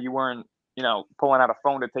 2009? You weren't, pulling out a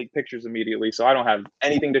phone to take pictures immediately. So I don't have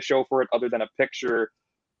anything to show for it other than a picture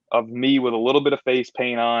of me with a little bit of face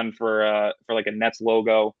paint on for like a Nets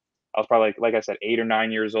logo. I was probably like I said, 8 or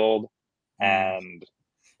 9 years old, and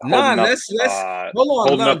let's hold on.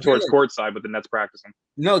 Holding up towards courtside with the Nets practicing.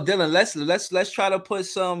 No, Dylan, let's try to put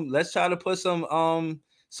some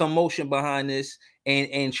motion behind this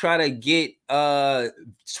and try to get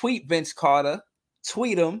tweet Vince Carter,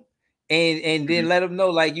 tweet him, and then let him know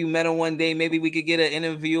like you met him one day. Maybe we could get an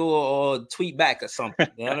interview or tweet back or something.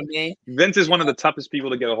 You know what I mean? Vince is one of the toughest people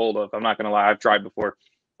to get a hold of. I'm not gonna lie, I've tried before.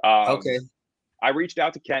 Okay. I reached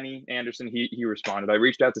out to Kenny Anderson. He responded. I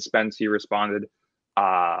reached out to Spence. He responded.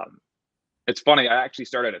 It's funny. I actually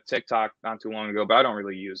started a TikTok not too long ago, but I don't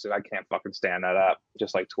really use it. I can't fucking stand that app,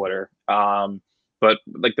 just like Twitter. But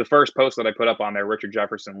like the first post that I put up on there, Richard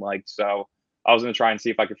Jefferson liked. So I was going to try and see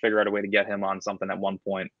if I could figure out a way to get him on something at one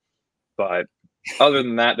point. But other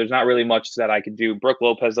than that, there's not really much that I could do. Brook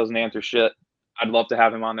Lopez doesn't answer shit. I'd love to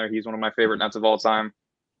have him on there. He's one of my favorite Nets of all time.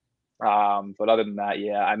 But other than that,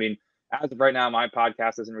 yeah, I mean, as of right now, my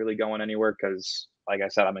podcast isn't really going anywhere because, like I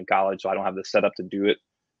said, I'm in college, so I don't have the setup to do it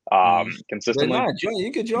consistently.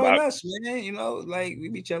 You could join us, man. Like we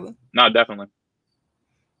be chilling. No, definitely.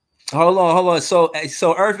 Hold on. So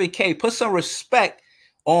Irvin K, put some respect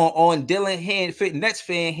on Dylan Nets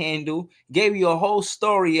fan handle. Gave you a whole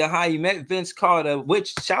story of how you met Vince Carter,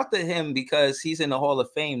 which shout to him because he's in the Hall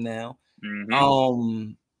of Fame now.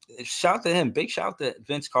 Shout to him, big shout to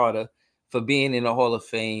Vince Carter for being in the Hall of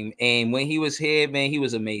Fame. And when he was here, man, he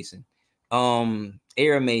was amazing.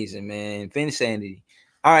 Amazing, man. Vinsanity.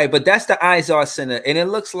 All right, but that's the Izod Center, and it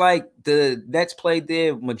looks like the Nets played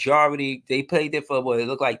there majority. They played there for what it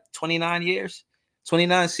looked like 29 years,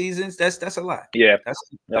 29 seasons. That's a lot. Yeah,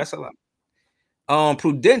 that's a lot.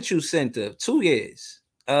 Prudential Center, 2 years.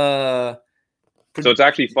 So it's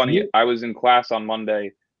actually funny. I was in class on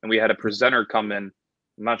Monday, and we had a presenter come in.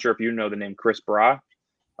 I'm not sure if you know the name Chris Bra.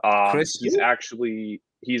 He was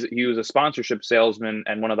a sponsorship salesman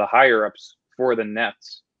and one of the higher ups for the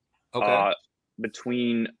Nets. Okay.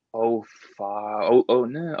 Between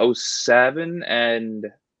 07 and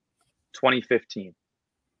 2015.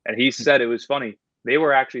 And he said it was funny. They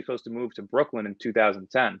were actually supposed to move to Brooklyn in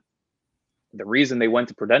 2010. The reason they went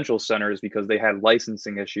to Prudential Center is because they had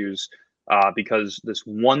licensing issues because this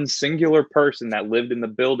one singular person that lived in the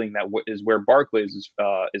building that is where Barclays is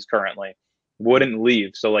currently wouldn't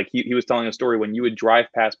leave. So like he was telling a story when you would drive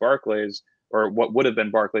past Barclays, or what would have been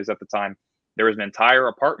Barclays at the time, there was an entire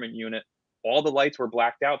apartment unit. All the lights were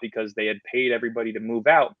blacked out because they had paid everybody to move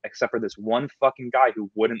out except for this one fucking guy who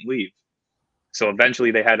wouldn't leave. So eventually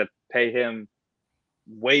they had to pay him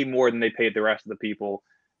way more than they paid the rest of the people.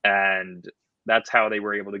 And that's how they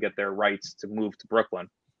were able to get their rights to move to Brooklyn.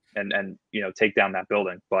 and take down that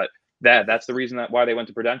building. But that's the reason why they went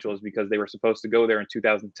to Prudential, is because they were supposed to go there in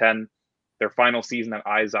 2010. Their final season at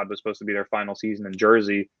Izod was supposed to be their final season in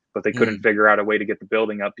Jersey, but they couldn't figure out a way to get the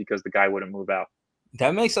building up because the guy wouldn't move out.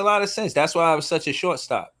 That makes a lot of sense. That's why I was such a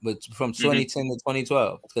shortstop, but from 2010 to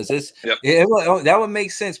 2012, because that would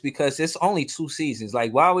make sense because it's only 2 seasons.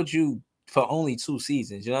 Like, why would you for only 2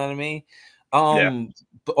 seasons? You know what I mean?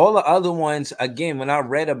 But all the other ones, again, when I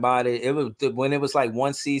read about it, it was when it was like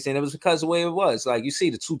 1 season, it was because of the way it was. Like, you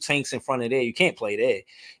see the 2 tanks in front of there, you can't play there.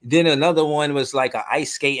 Then another one was like an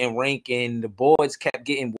ice skating rink, and the boards kept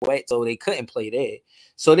getting wet, so they couldn't play there.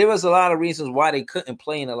 So there was a lot of reasons why they couldn't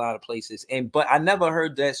play in a lot of places. But I never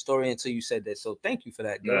heard that story until you said that. So thank you for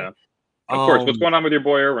that, Dylan. Yeah. Of course. What's going on with your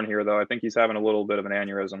boy Irwin here, though? I think he's having a little bit of an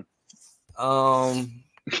aneurysm.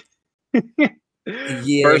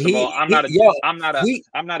 Yeah. First of all, I'm not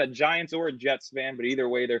a Giants or a Jets fan, but either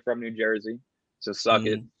way, they're from New Jersey, so suck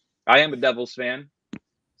it. I am a Devils fan.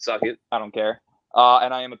 Suck it. I don't care.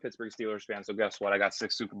 And I am a Pittsburgh Steelers fan. So guess what? I got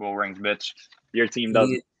 6 Super Bowl rings, bitch. Your team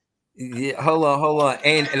doesn't. Yeah. Hold on.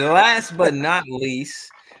 And last but not least,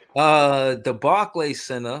 the Barclays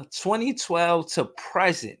Center, 2012 to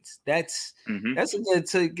present. That's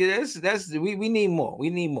a good we need more. We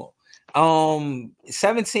need more.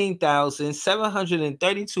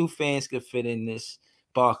 17,732 fans could fit in this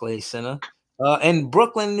Barclays Center. In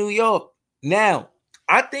Brooklyn, New York. Now,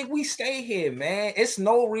 I think we stay here, man. It's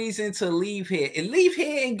no reason to leave here. And leave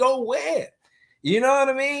here and go where? You know what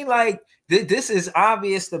I mean? Like, this is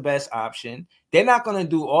obvious the best option. They're not going to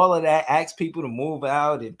do all of that, ask people to move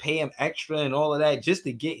out and pay them extra and all of that just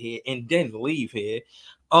to get here and then leave here.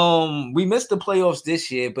 We missed the playoffs this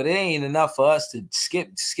year, but it ain't enough for us to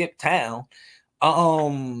skip town.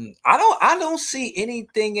 I don't see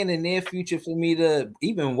anything in the near future for me to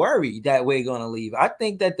even worry that we're gonna leave. I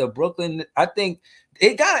think that I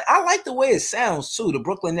like the way it sounds too. The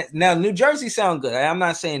Brooklyn, now New Jersey sound good. I'm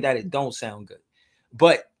not saying that it don't sound good,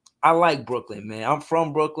 but I like Brooklyn, man. I'm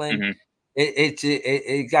from Brooklyn.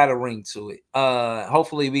 It got a ring to it.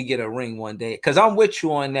 Hopefully we get a ring one day, because I'm with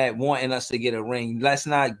you on that, wanting us to get a ring. Let's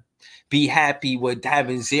not be happy with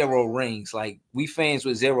having 0 rings. Like, we fans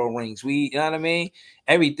with 0 rings. You know what I mean?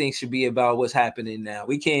 Everything should be about what's happening now.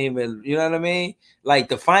 We can't even, you know what I mean? Like,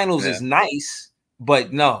 the finals is nice,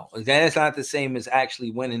 but no, that's not the same as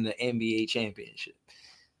actually winning the NBA championship.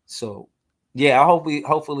 So yeah,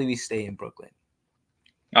 hopefully we stay in Brooklyn.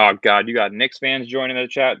 Oh God, you got Knicks fans joining the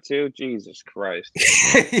chat too. Jesus Christ.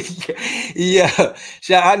 Yeah,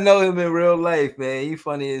 I know him in real life, man. He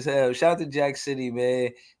funny as hell. Shout out to Jack City,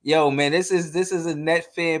 man. Yo, man, this is a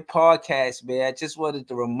Net Fan podcast, man. I just wanted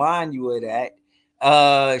to remind you of that.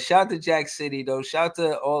 Shout out to Jack City though. Shout out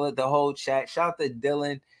to all of the whole chat. Shout out to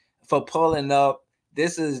Dylan for pulling up.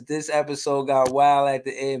 This episode got wild at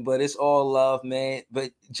the end, but it's all love, man.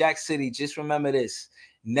 But Jack City, just remember this: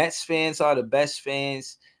 Nets fans are the best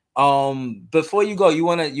fans. Before you go,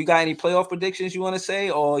 you got any playoff predictions you want to say,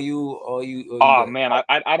 or you man,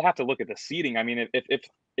 I'd have to look at the seeding. I mean,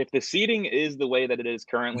 if the seeding is the way that it is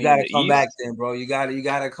currently, you gotta in the come East, back then, bro. You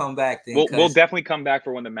gotta come back then. We'll definitely come back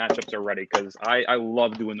for when the matchups are ready, because I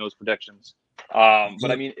love doing those predictions.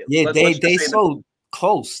 But I mean, they so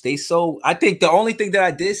close. I think the only thing that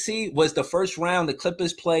I did see was the first round the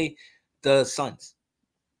Clippers play the Suns.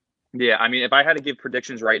 Yeah, I mean, if I had to give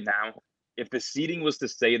predictions right now, if the seeding was to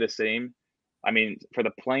stay the same, I mean, for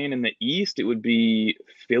the play-in in the East, it would be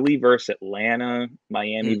Philly versus Atlanta,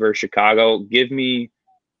 Miami versus Chicago. Give me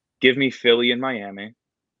Philly and Miami.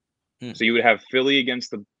 So you would have Philly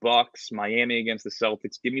against the Bucks, Miami against the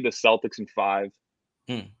Celtics. Give me the Celtics in 5.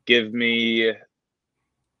 Give me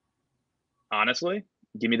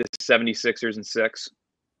the 76ers in 6.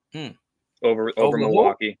 Over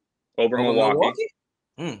Milwaukee. Over Milwaukee.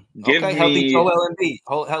 Give me healthy Joel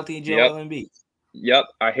Embiid. Yep.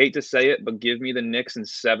 I hate to say it, but give me the Knicks in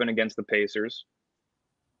 7 against the Pacers.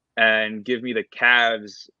 And give me the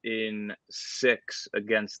Cavs in 6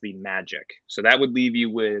 against the Magic. So that would leave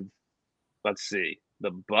you with, let's see,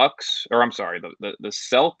 the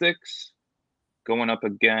Celtics going up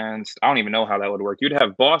against, I don't even know how that would work. You'd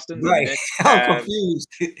have Boston, right? Knicks, I'm confused.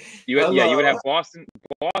 You would have Boston,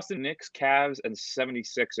 Knicks, Cavs, and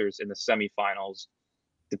 76ers in the semifinals.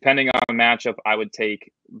 Depending on the matchup, I would take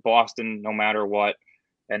Boston no matter what,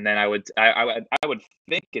 and then I would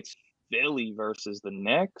think it's Philly versus the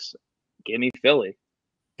Knicks. Give me Philly.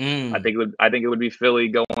 I think it would be Philly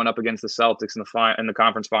going up against the Celtics in the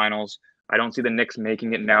conference finals. I don't see the Knicks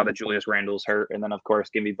making it now that Julius Randle's hurt, and then of course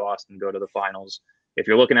give me Boston go to the finals. If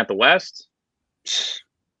you're looking at the West,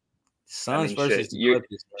 Suns versus the you're,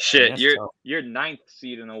 Clippers. Man. shit, That's your tough. your ninth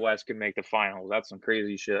seed in the West could make the finals. That's some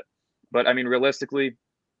crazy shit. But I mean, realistically,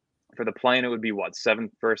 for the play-in, it would be what,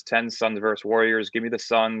 7th versus 10, Suns versus Warriors. Give me the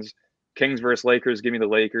Suns. Kings versus Lakers. Give me the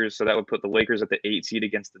Lakers. So that would put the Lakers at the 8 seed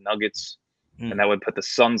against the Nuggets, and that would put the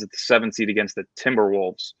Suns at the 7 seed against the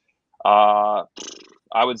Timberwolves. I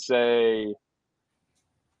would say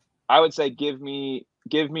give me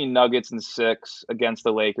Nuggets in 6 against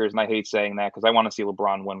the Lakers, and I hate saying that because I want to see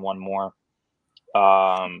LeBron win one more.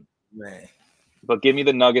 Man. But give me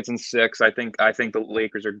the Nuggets in 6. I think the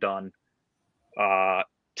Lakers are done.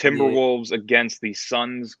 Timberwolves against the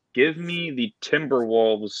Suns. Give me the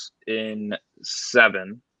Timberwolves in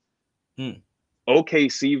 7.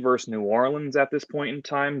 OKC versus New Orleans at this point in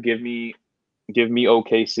time. Give me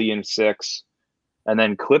OKC in 6. And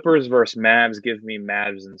then Clippers versus Mavs. Give me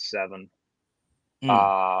Mavs in 7.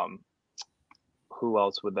 Who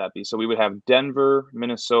else would that be? So we would have Denver,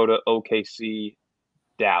 Minnesota, OKC,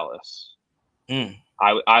 Dallas.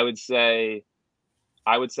 I would say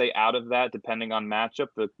out of that, depending on matchup,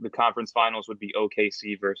 the conference finals would be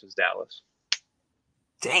OKC versus Dallas.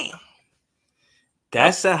 Damn.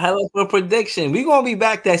 That's a hell of a prediction. We're going to be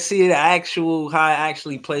back to see how it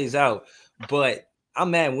actually plays out. But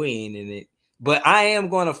I'm mad we ain't in it. But I am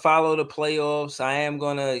going to follow the playoffs. I am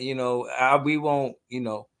going to, we won't,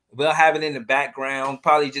 we'll have it in the background.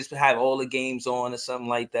 Probably just have all the games on or something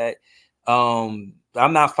like that. I'm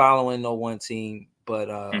not following no one team. But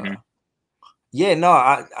yeah, no,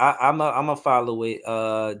 I'm a follow it.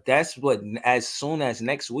 That's what, as soon as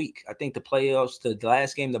next week. I think the playoffs, the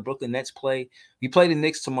last game the Brooklyn Nets play. We play the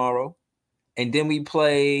Knicks tomorrow, and then we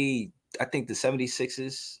play, I think, the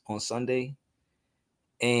 76ers on Sunday.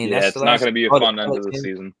 And yeah, that's it's not going to be a fun end of the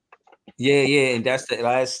season. Yeah, and that's the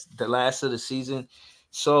last of the season.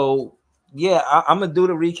 So yeah, I'm gonna do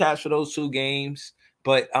the recaps for those 2 games.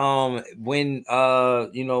 But when me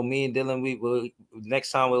and Dylan, we will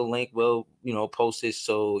next time we'll link, we'll post it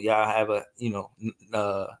so y'all have a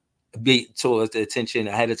be towards the attention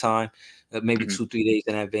ahead of time, maybe 2-3 days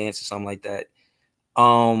in advance or something like that.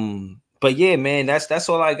 But yeah, man, that's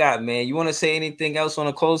all I got, man. You want to say anything else on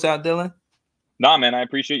a closeout, Dylan? Nah, man, I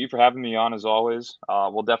appreciate you for having me on as always.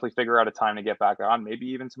 We'll definitely figure out a time to get back on, maybe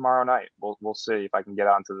even tomorrow night. We'll see if I can get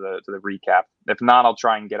on to the recap. If not, I'll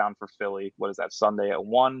try and get on for Philly. What is that, Sunday at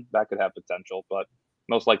 1? That could have potential, but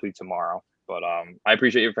most likely tomorrow. But I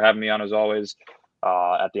appreciate you for having me on as always.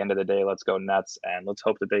 At the end of the day, let's go Nets, and let's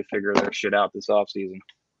hope that they figure their shit out this offseason.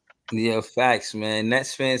 Yeah, facts, man.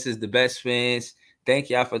 Nets fans is the best fans. Thank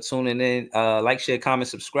y'all for tuning in. Like, share, comment,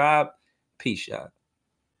 subscribe. Peace, y'all.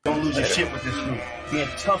 Don't lose your shit with this group. Being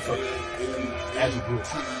tougher as a group.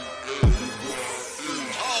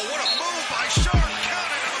 Oh, what a move by Short.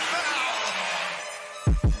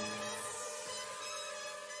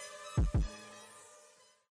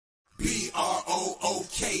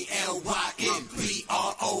 Counted BROOKLYN,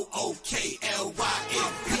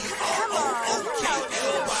 BROOKLYN.